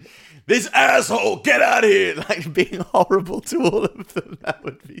 Fucking... This asshole, get out of here! Like, being horrible to all of them. That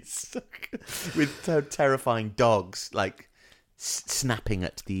would be so good. With terrifying dogs, like, snapping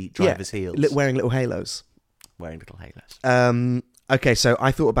at the driver's heels. Wearing little halos. Wearing little halos. Okay, so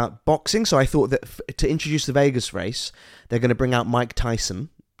I thought about boxing. So I thought that to introduce the Vegas race, they're going to bring out Mike Tyson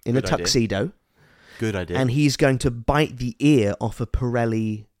in a tuxedo. Good idea. And he's going to bite the ear off a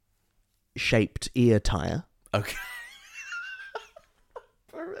Pirelli-shaped ear tyre. Okay.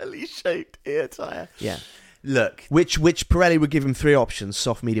 Pirelli-shaped ear tyre. Yeah. Look. Which Pirelli would give him 3 options,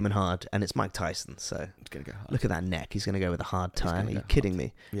 soft, medium and hard, and it's Mike Tyson, so... It's going to go hard. Look at that neck. He's going to go with a hard tyre. Are you kidding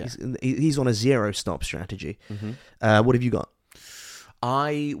me? Yeah. He's on a zero-stop strategy. Mm-hmm. What have you got?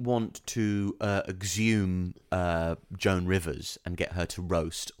 I want to exhume Joan Rivers and get her to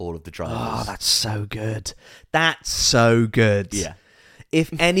roast all of the drivers. Oh, that's so good. That's so good. Yeah.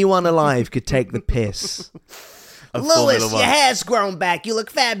 If anyone alive could take the piss... Lewis, your hair's grown back. You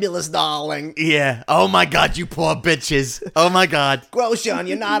look fabulous, darling. Yeah. Oh my God, you poor bitches. Oh my God. Grosjean,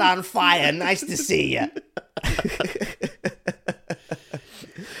 you're not on fire. Nice to see you.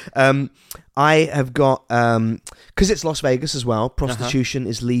 I have got, because it's Las Vegas as well, prostitution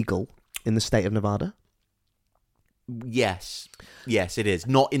is legal in the state of Nevada. Yes. Yes, it is.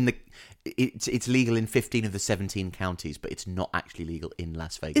 Not in the... It's legal in 15 of the 17 counties, but it's not actually legal in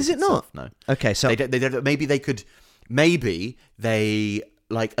Las Vegas. Is it itself, not? No. Okay, so... They don't, maybe they,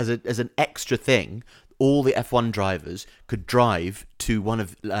 like, as an extra thing, all the F1 drivers could drive to one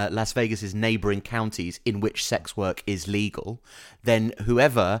of Las Vegas's neighboring counties in which sex work is legal. Then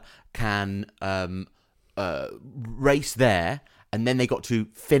whoever can race there, and then they got to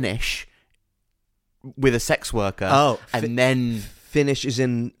finish with a sex worker. Oh, and then... Finish is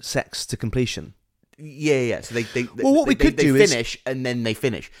in sex to completion. Yeah. So they finish and then they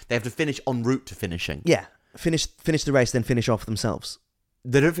finish. They have to finish en route to finishing. Yeah, finish the race, then finish off themselves.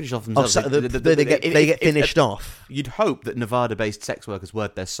 They don't finish off themselves. They get finished off. You'd hope that Nevada-based sex workers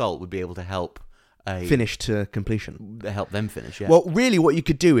worth their salt would be able to help finish to completion. Help them finish. Yeah. Well, really, what you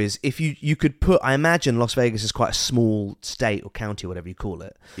could do is if you could put. I imagine Las Vegas is quite a small state or county, or whatever you call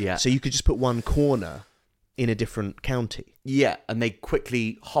it. Yeah. So you could just put one corner in a different county. Yeah, and they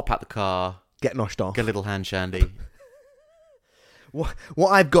quickly hop out the car, get noshed off, get a little hand shandy.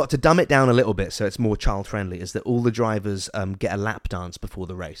 What I've got to dumb it down a little bit so it's more child friendly is that all the drivers get a lap dance before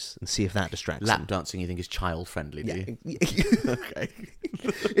the race and see if that distracts them. Lap dancing, you think, is child friendly? Do you? Okay.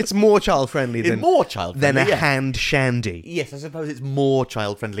 It's more child friendly than a hand shandy. Yes, I suppose it's more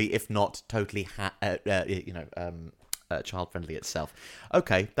child friendly, if not totally child friendly itself.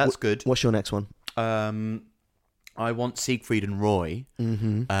 Okay, that's good. What's your next one? I want Siegfried and Roy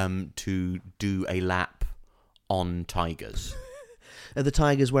to do a lap on tigers. Are the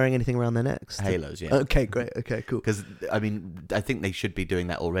tigers wearing anything around their necks? Halos, yeah. Okay, great. Okay, cool. Because, I mean, I think they should be doing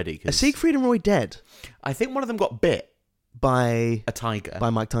that already. Are Siegfried and Roy dead? I think one of them got bit By a tiger. By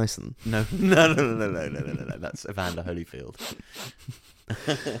Mike Tyson. No. That's Evander Holyfield.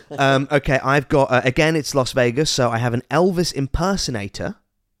 Okay, I've got, again, it's Las Vegas, so I have an Elvis impersonator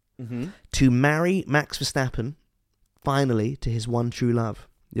to marry Max Verstappen, finally, to his one true love,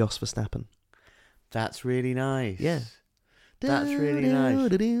 Jos Verstappen. That's really nice. Yeah. That's really nice.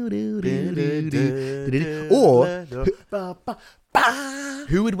 Or,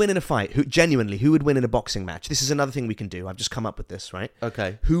 who would win in a fight? Who would win in a boxing match? This is another thing we can do. I've just come up with this, right?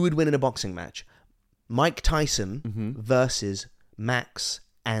 Okay. Who would win in a boxing match? Mike Tyson versus Max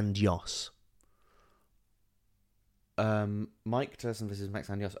and Jos. Mike Tyson versus Max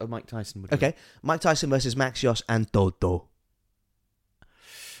and Jos. Oh, Mike Tyson would. Okay, Mike Tyson versus Max, Jos, and Toto.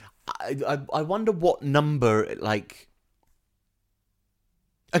 I wonder what number, like.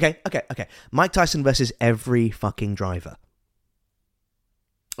 Okay. Mike Tyson versus every fucking driver.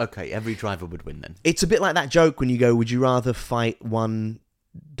 Okay, every driver would win then. It's a bit like that joke when you go, would you rather fight one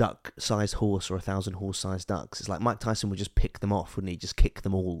duck-sized horse or 1,000 horse-sized ducks? It's like Mike Tyson would just pick them off, wouldn't he? Just kick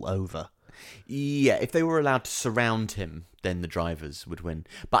them all over. Yeah, if they were allowed to surround him, then the drivers would win.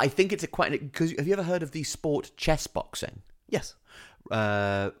 But I think it's because have you ever heard of the sport chess boxing? Yes.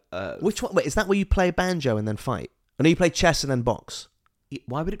 Which one? Wait, is that where you play banjo and then fight? I know you play chess and then box.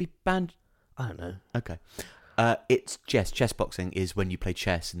 Why would it be banned? I don't know. Okay. It's chess. Chess boxing is when you play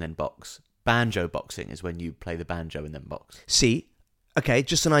chess and then box. Banjo boxing is when you play the banjo and then box. See? Okay,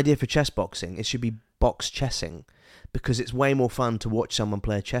 just an idea for chess boxing. It should be box chessing, because it's way more fun to watch someone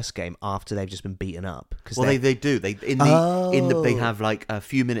play a chess game after they've just been beaten up. Well, they do. They they have like a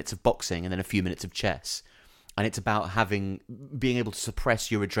few minutes of boxing and then a few minutes of chess, and it's about being able to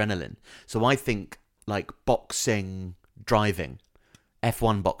suppress your adrenaline. So I think like boxing, driving,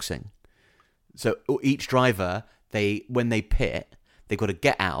 F1 boxing. So each driver, when they pit, they've got to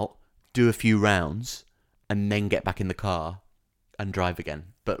get out, do a few rounds, and then get back in the car and drive again.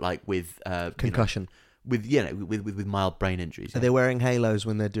 But like with concussion, with mild brain injuries. Are they wearing halos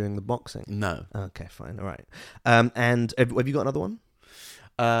when they're doing the boxing? No. Okay, fine, all right. And have you got another one?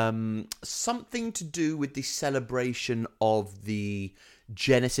 Something to do with the celebration of the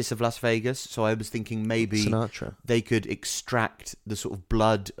Genesis of Las Vegas. So I was thinking maybe Sinatra. They could extract the sort of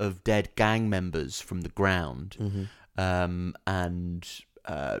blood of dead gang members from the ground, and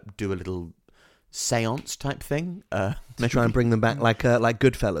do a little seance type thing. To try and bring them back like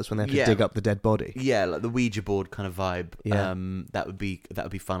Goodfellas when they have to dig up the dead body. Yeah, like the Ouija board kind of vibe. Yeah. That would be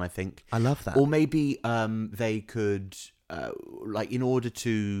fun, I think. I love that. Or maybe they could in order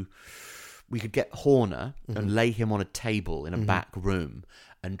to, we could get Horner and lay him on a table in a back room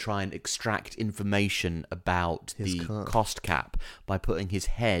and try and extract information about the cost cap by putting his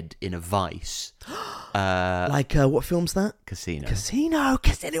head in a vice. What film's that? Casino.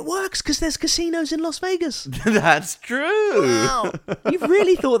 Because then it works, because there's casinos in Las Vegas. That's true. Wow. You've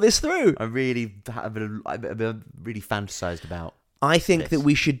really thought this through. I've really fantasized about I think that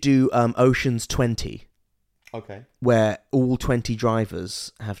we should do Ocean's 20. Okay. Where all 20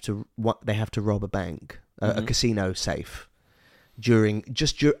 drivers have to rob a bank, a casino safe,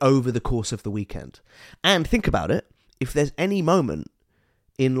 over the course of the weekend. And think about it, if there's any moment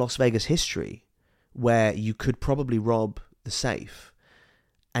in Las Vegas history where you could probably rob the safe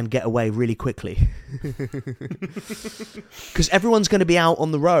and get away really quickly, because everyone's going to be out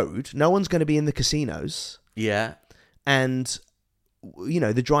on the road, no one's going to be in the casinos. Yeah. And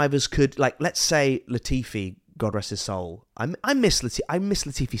the drivers could, let's say Latifi, God rest his soul. I miss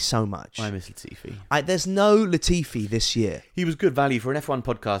Latifi so much. I miss Latifi. There's no Latifi this year. He was good value for an F1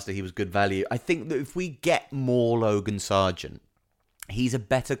 podcaster. He was good value. I think that if we get more Logan Sargent, he's a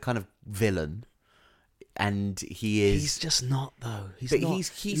better kind of villain, and he is. He's just not though. He's not. He's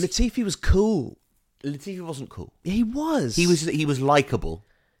Latifi was cool. Latifi wasn't cool. He was. He was likable.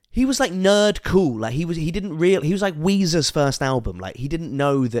 He was like nerd cool. Like he was like Weezer's first album. Like he didn't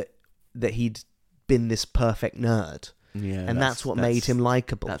know that he'd been this perfect nerd. Yeah, and that's what made him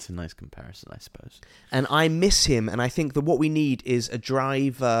likable. That's a nice comparison, I suppose. And I miss him, and I think that what we need is a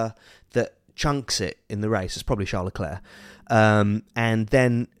driver that chunks it in the race. It's probably Charles Leclerc. And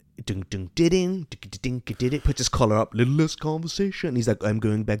then puts his collar up, little less conversation. He's like, I'm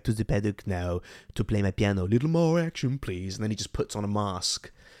going back to the paddock now to play my piano. Little more action, please. And then he just puts on a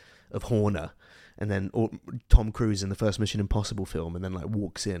mask of Horner and then Tom Cruise in the first Mission Impossible film, and then like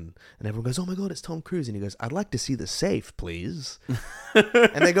walks in, and everyone goes, "Oh my God, it's Tom Cruise!" And he goes, "I'd like to see the safe, please."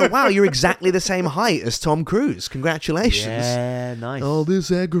 And they go, "Wow, you're exactly the same height as Tom Cruise. Congratulations!" Yeah, nice. All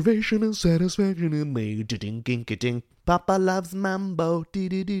this aggravation and satisfaction in me. Ding. Papa loves mambo.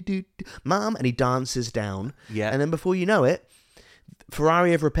 Mom, and he dances down. Yeah, and then before you know it,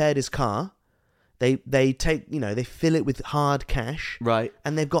 Ferrari have repaired his car. They take, they fill it with hard cash, right,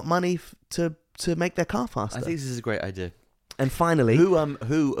 and they've got money to make their car faster. I think this is a great idea. And finally,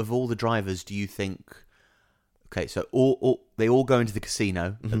 who of all the drivers do you think? Okay, so they all go into the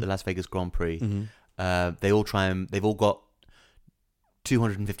casino at the Las Vegas Grand Prix. They all they've all got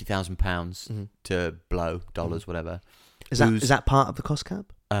 £250,000 to blow, dollars, whatever. Is that part of the cost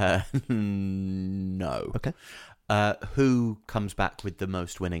cap? No. Okay. Who comes back with the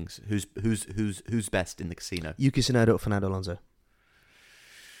most winnings? Who's best in the casino? Yuki Tsunoda or Fernando Alonso?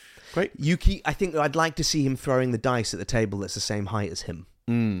 Great. Yuki, I think I'd like to see him throwing the dice at the table that's the same height as him.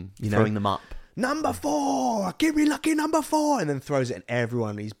 Throwing them up. Number 4! Give me lucky number 4! And then throws it at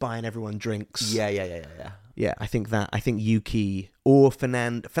everyone. He's buying everyone drinks. Yeah. Yeah, I think Yuki or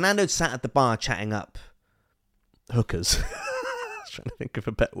Fernando. Fernando sat at the bar chatting up hookers. I was trying to think of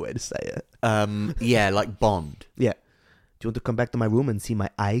a better way to say it. Yeah, like Bond. Yeah. Do you want to come back to my room and see my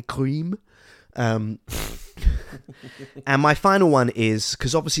eye cream? And my final one is,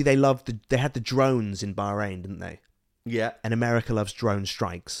 because obviously they had the drones in Bahrain, didn't they? Yeah. And America loves drone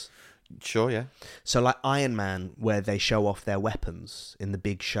strikes. Sure, yeah. So like Iron Man, where they show off their weapons in the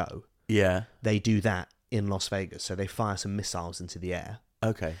big show. Yeah. They do that in Las Vegas. So they fire some missiles into the air.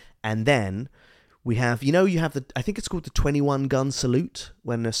 Okay. And then we have, you have I think it's called the 21 gun salute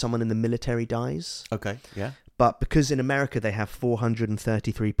when someone in the military dies. Okay, yeah. But because in America they have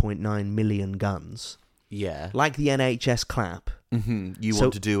 433.9 million guns. Yeah. Like the NHS clap. Mm-hmm. You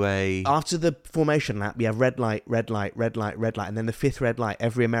want to do After the formation lap, we have red light, red light, red light, red light. And then the 5th red light,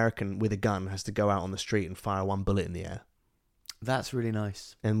 every American with a gun has to go out on the street and fire one bullet in the air. That's really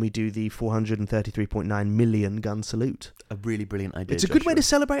nice. And we do the 433.9 million gun salute. A really brilliant idea. It's a good way to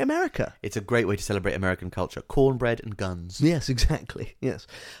celebrate America. It's a great way to celebrate American culture. Cornbread and guns. Yes, exactly. Yes.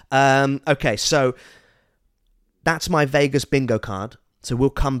 Okay, so that's my Vegas bingo card. So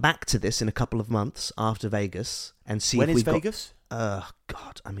we'll come back to this in a couple of months after Vegas and see when if is we've Vegas?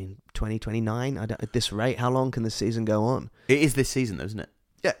 God, I mean, 2029. At this rate, how long can this season go on? It is this season, though, isn't it?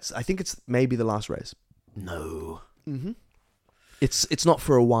 Yes, I think it's maybe the last race. No. Mm-hmm. It's not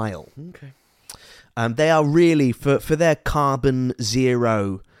for a while. Okay. They are really for their carbon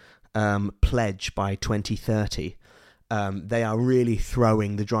zero pledge by 2030. They are really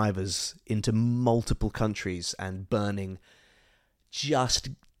throwing the drivers into multiple countries and burning just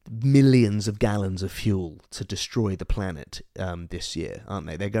millions of gallons of fuel to destroy the planet this year, aren't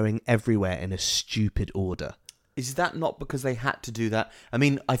they? They're going everywhere in a stupid order. Is that not because they had to do that? I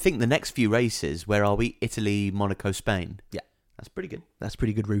mean, I think the next few races, where are we? Italy, Monaco, Spain. Yeah. That's pretty good. That's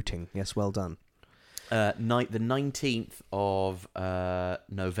pretty good routing. Yes, well done. The 19th of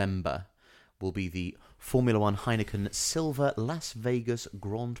November will be the Formula One Heineken Silver Las Vegas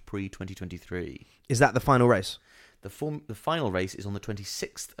Grand Prix 2023. Is that the final race? The final race is on the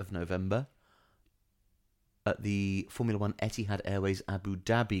 26th of November at the Formula One Etihad Airways Abu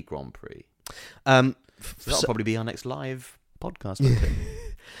Dhabi Grand Prix. So that'll probably be our next live podcast, won't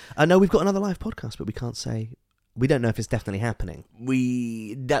it? No, we've got another live podcast, but we can't say. We don't know if it's definitely happening.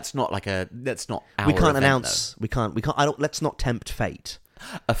 That's not our We can't event, announce. Though. We can't. Let's not tempt fate.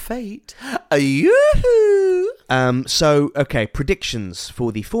 A fate. A yoo-hoo. So, okay, predictions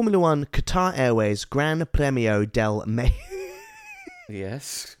for the Formula One Qatar Airways Gran Premio del May.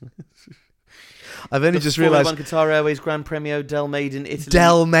 Yes. I've only just realised. Formula One Qatar Airways Gran Premio del Made in Italy.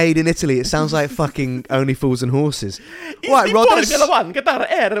 Del Made in Italy. It sounds like fucking Only Fools and Horses. Right, Rod. Formula One Qatar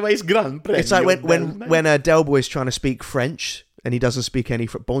Airways Gran Premio. It's like when Del Boy's trying to speak French and he doesn't speak any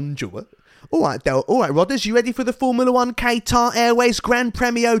Bonjour. All right, Rodders, you ready for the Formula One Qatar Airways Gran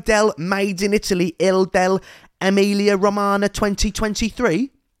Premio del Made in Italy Il del Emilia Romagna 2023?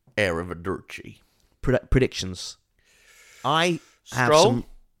 Arrivederci. Predictions. I have Stroll?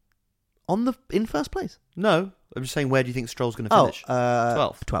 some in first place. No, I'm just saying, where do you think Stroll's going to finish?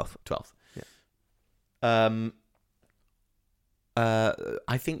 12th. 12th. Yeah.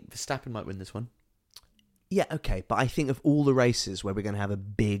 I think Verstappen might win this one. Yeah, okay, but I think of all the races where we're going to have a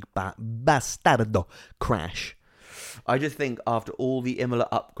big bastardo crash. I just think after all the Imola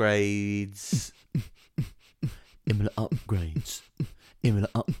upgrades... Imola upgrades. Imola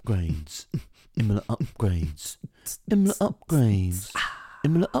upgrades. Imola upgrades. Imola upgrades.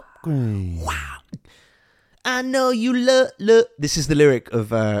 Imola upgrades. Wow. I know you love. This is the lyric of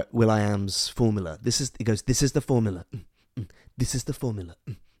will.i.am's Formula. It goes, this is the formula. This is the formula.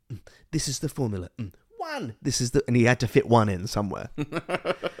 This is the formula. One. And he had to fit one in somewhere.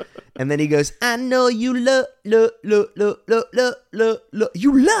 And then he goes, I know you love. You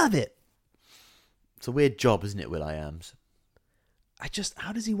love it. It's a weird job, isn't it, will.i.am's?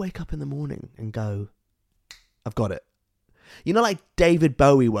 How does he wake up in the morning and go, I've got it? You know, like David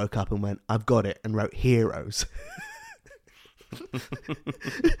Bowie woke up and went, I've got it, and wrote Heroes.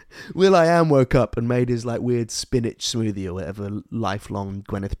 will.i.am woke up and made his like weird spinach smoothie or whatever lifelong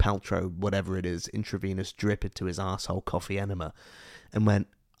Gwyneth Paltrow, whatever it is, intravenous drip into his arsehole coffee enema, and went,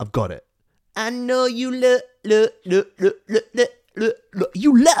 I've got it. I know you love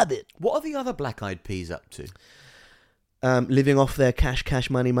you love it. What are the other Black Eyed Peas up to? Living off their cash,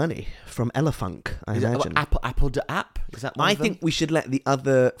 money from Elefunk, I imagine. Apple de App? Is that one I of them? think we should let the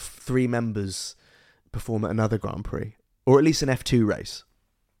other 3 members perform at another Grand Prix, or at least an F2 race.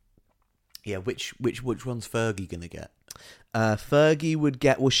 Yeah, which one's Fergie gonna get? Fergie would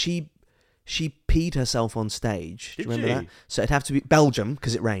get. Well, she peed herself on stage. Did Do you remember she? that? So it'd have to be Belgium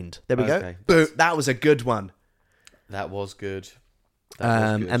because it rained. There we Okay. go. Boom. That was a good one. That was good.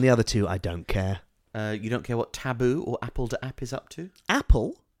 And the other 2, I don't care. You don't care what Taboo or Apple de App is up to?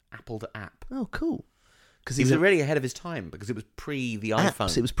 Apple de App. Oh, cool. Because He was already ahead of his time because it was pre the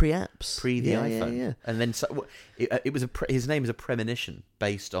iPhone. It was pre-apps. Pre the iPhone. Yeah. And then it was his name is a premonition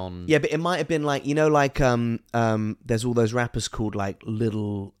based on. Yeah, but it might have been like, you know, like there's all those rappers called like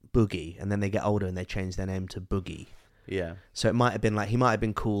Little Boogie, and then they get older and they change their name to Boogie. Yeah. So it might have been like he might have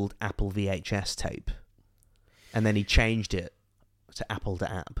been called Apple VHS Tape, and then he changed it to Apple de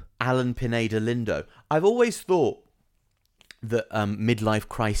App. Alan Pineda Lindo. I've always thought that midlife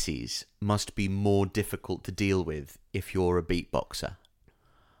crises must be more difficult to deal with if you're a beatboxer.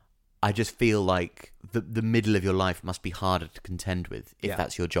 I just feel like the middle of your life must be harder to contend with if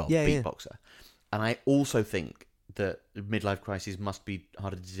that's your job, beatboxer. And I also think that midlife crises must be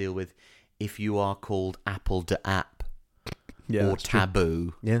harder to deal with if you are called Apple de App or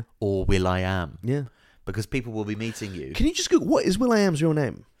Taboo or will.i.am. Yeah. Because people will be meeting you. Can you just Google, what is will.i.am's real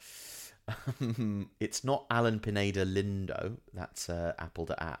name? It's not Alan Pineda Lindo. That's Apple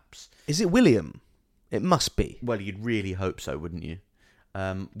de Apps. Is it William? It must be. Well, you'd really hope so, wouldn't you?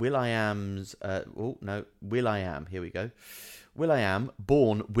 will.i.am's... will.i.am. Here we go. will.i.am,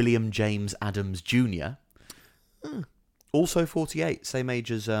 born William James Adams Jr. Also 48, same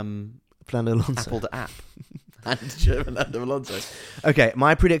age as Fernando Alonso. Apple de App. And Fernando Alonso. Okay,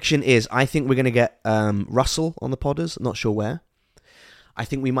 my prediction is I think we're going to get Russell on the Podders. Not sure where. I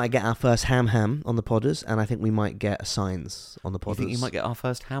think we might get our first Ham on the Podders, and I think we might get a Signs on the Podders. You think you might get our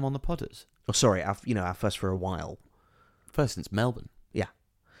first Ham on the Podders? Oh, sorry, our first for a while. First since Melbourne. Yeah.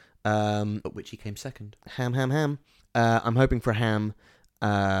 At which he came second. Ham. I'm hoping for a Ham.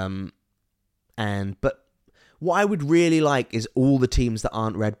 But what I would really like is all the teams that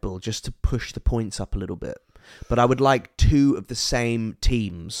aren't Red Bull, just to push the points up a little bit. But I would like 2 of the same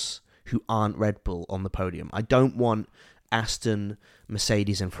teams who aren't Red Bull on the podium. I don't want Aston,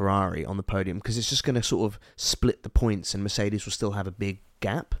 Mercedes and Ferrari on the podium because it's just going to sort of split the points and Mercedes will still have a big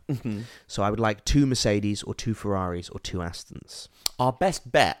gap. Mm-hmm. So I would like 2 Mercedes or 2 Ferraris or 2 Astons. Our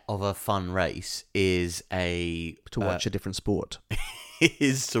best bet of a fun race is to watch a different sport.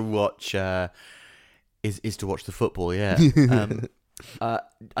 is to watch the football, yeah.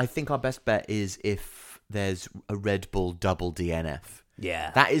 I think our best bet is if there's a Red Bull double DNF.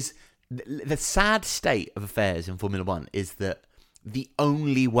 Yeah. That is the sad state of affairs in Formula 1 is that the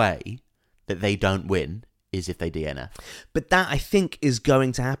only way that they don't win is if they DNF. But that, I think, is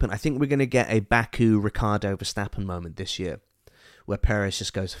going to happen. I think we're going to get a Baku Ricciardo Verstappen moment this year where Perez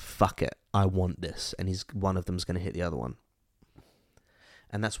just goes, fuck it, I want this. And one of them's going to hit the other one.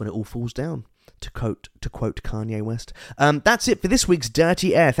 And that's when it all falls down, to quote Kanye West. That's it for this week's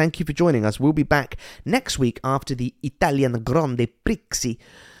Dirty Air. Thank you for joining us. We'll be back next week after the Italian Grande Prix.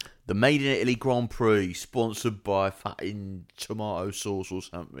 The Made in Italy Grand Prix, sponsored by fucking tomato sauce or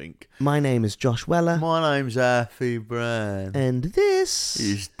something. My name is Josh Weller. My name's Alfie Brand. And this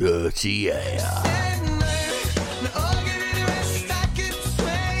is Dirty Air.